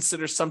seller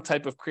consider some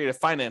type of creative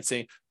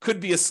financing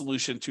could be a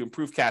solution to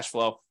improve cash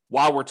flow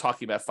while we're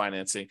talking about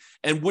financing?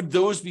 And would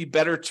those be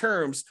better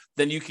terms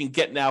than you can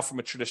get now from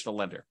a traditional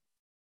lender?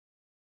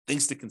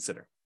 Things to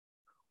consider.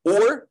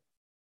 Or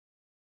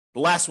the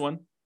last one,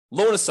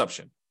 loan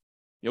assumption.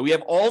 We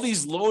have all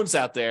these loans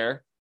out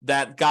there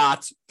that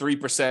got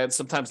 3%,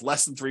 sometimes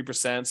less than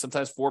 3%,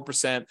 sometimes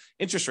 4%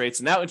 interest rates.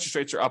 And now interest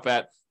rates are up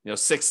at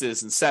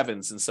 6s and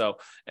 7s.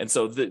 And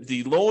so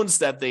the loans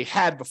that they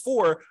had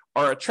before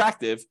are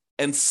attractive,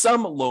 and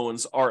some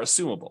loans are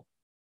assumable.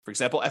 For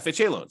example,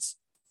 FHA loans.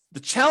 The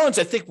challenge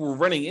I think we're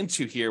running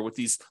into here with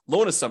these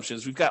loan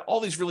assumptions, we've got all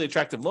these really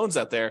attractive loans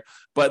out there,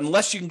 but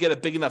unless you can get a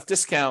big enough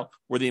discount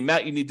where the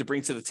amount you need to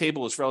bring to the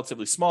table is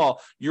relatively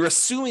small, you're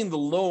assuming the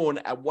loan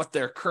at what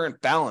their current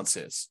balance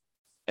is.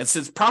 And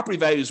since property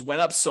values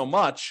went up so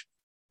much,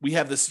 we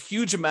have this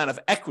huge amount of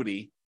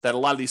equity that a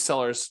lot of these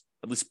sellers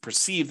at least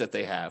perceive that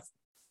they have.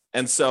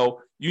 And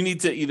so you need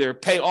to either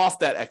pay off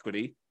that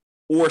equity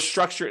or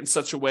structure it in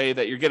such a way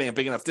that you're getting a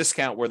big enough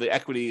discount where the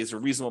equity is a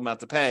reasonable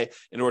amount to pay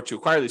in order to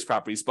acquire these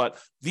properties. But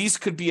these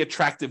could be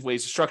attractive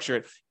ways to structure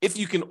it if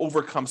you can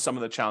overcome some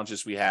of the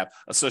challenges we have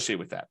associated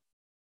with that.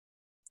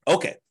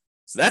 Okay,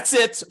 so that's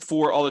it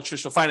for all the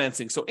traditional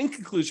financing. So in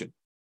conclusion,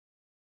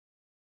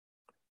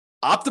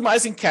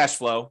 optimizing cash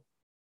flow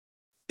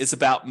is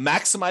about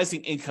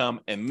maximizing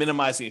income and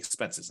minimizing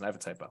expenses. And I have a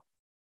typo.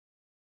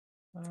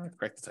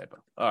 Correct the typo.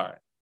 All right.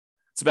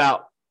 It's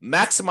about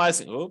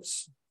maximizing,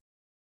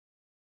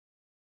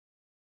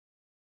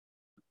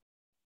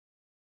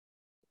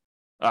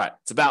 All right,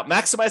 it's about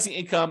maximizing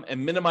income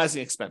and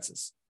minimizing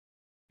expenses.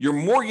 Your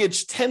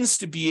mortgage tends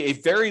to be a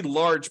very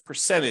large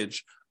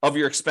percentage of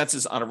your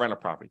expenses on a rental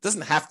property. It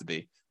doesn't have to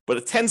be, but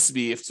it tends to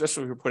be,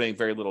 especially if you're putting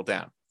very little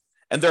down.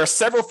 And there are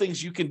several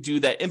things you can do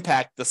that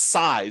impact the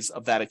size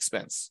of that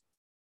expense,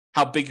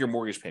 how big your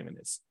mortgage payment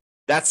is.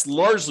 That's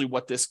largely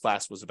what this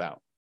class was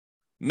about.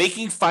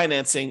 Making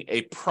financing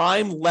a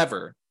prime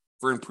lever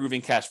for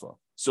improving cash flow.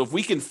 So if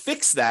we can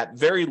fix that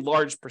very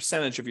large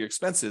percentage of your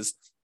expenses,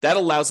 that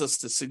allows us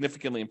to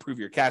significantly improve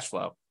your cash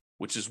flow,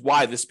 which is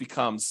why this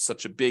becomes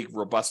such a big,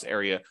 robust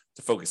area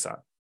to focus on.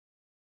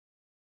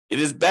 It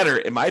is better,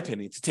 in my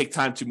opinion, to take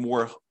time to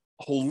more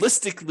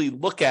holistically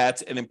look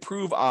at and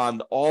improve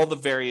on all the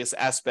various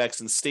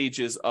aspects and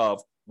stages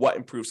of what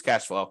improves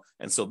cash flow.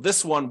 And so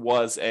this one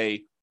was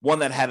one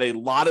that had a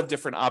lot of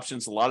different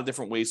options, a lot of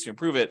different ways to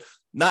improve it.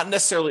 Not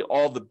necessarily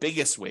all the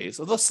biggest ways,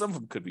 although some of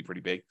them could be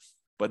pretty big,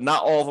 but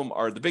not all of them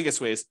are the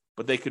biggest ways,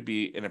 but they could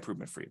be an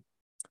improvement for you.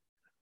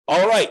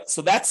 All right,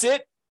 so that's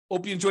it.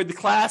 Hope you enjoyed the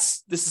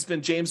class. This has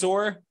been James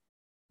Orr.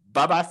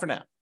 Bye-bye for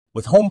now.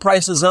 With home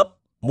prices up,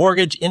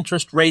 mortgage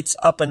interest rates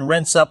up and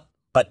rents up,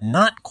 but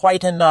not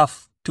quite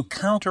enough to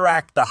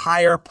counteract the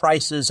higher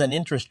prices and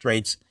interest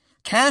rates,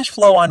 cash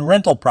flow on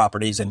rental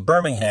properties in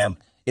Birmingham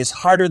is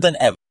harder than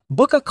ever.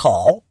 Book a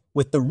call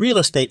with the Real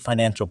Estate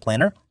Financial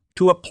Planner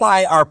to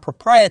apply our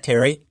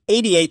proprietary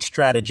 88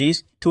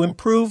 strategies to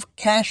improve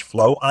cash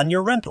flow on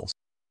your rentals.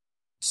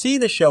 See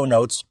the show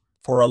notes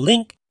for a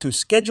link to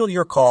schedule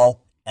your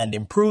call and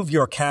improve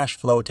your cash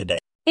flow today.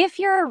 If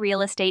you're a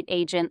real estate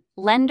agent,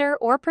 lender,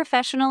 or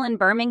professional in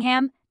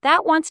Birmingham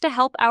that wants to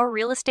help our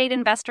real estate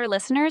investor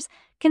listeners,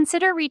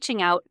 consider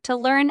reaching out to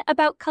learn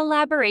about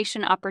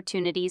collaboration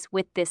opportunities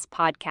with this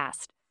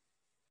podcast.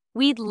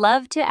 We'd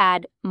love to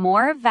add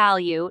more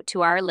value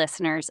to our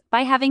listeners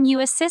by having you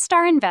assist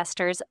our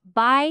investors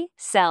buy,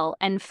 sell,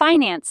 and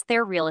finance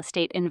their real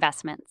estate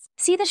investments.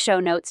 See the show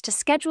notes to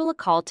schedule a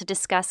call to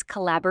discuss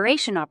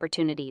collaboration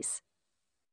opportunities.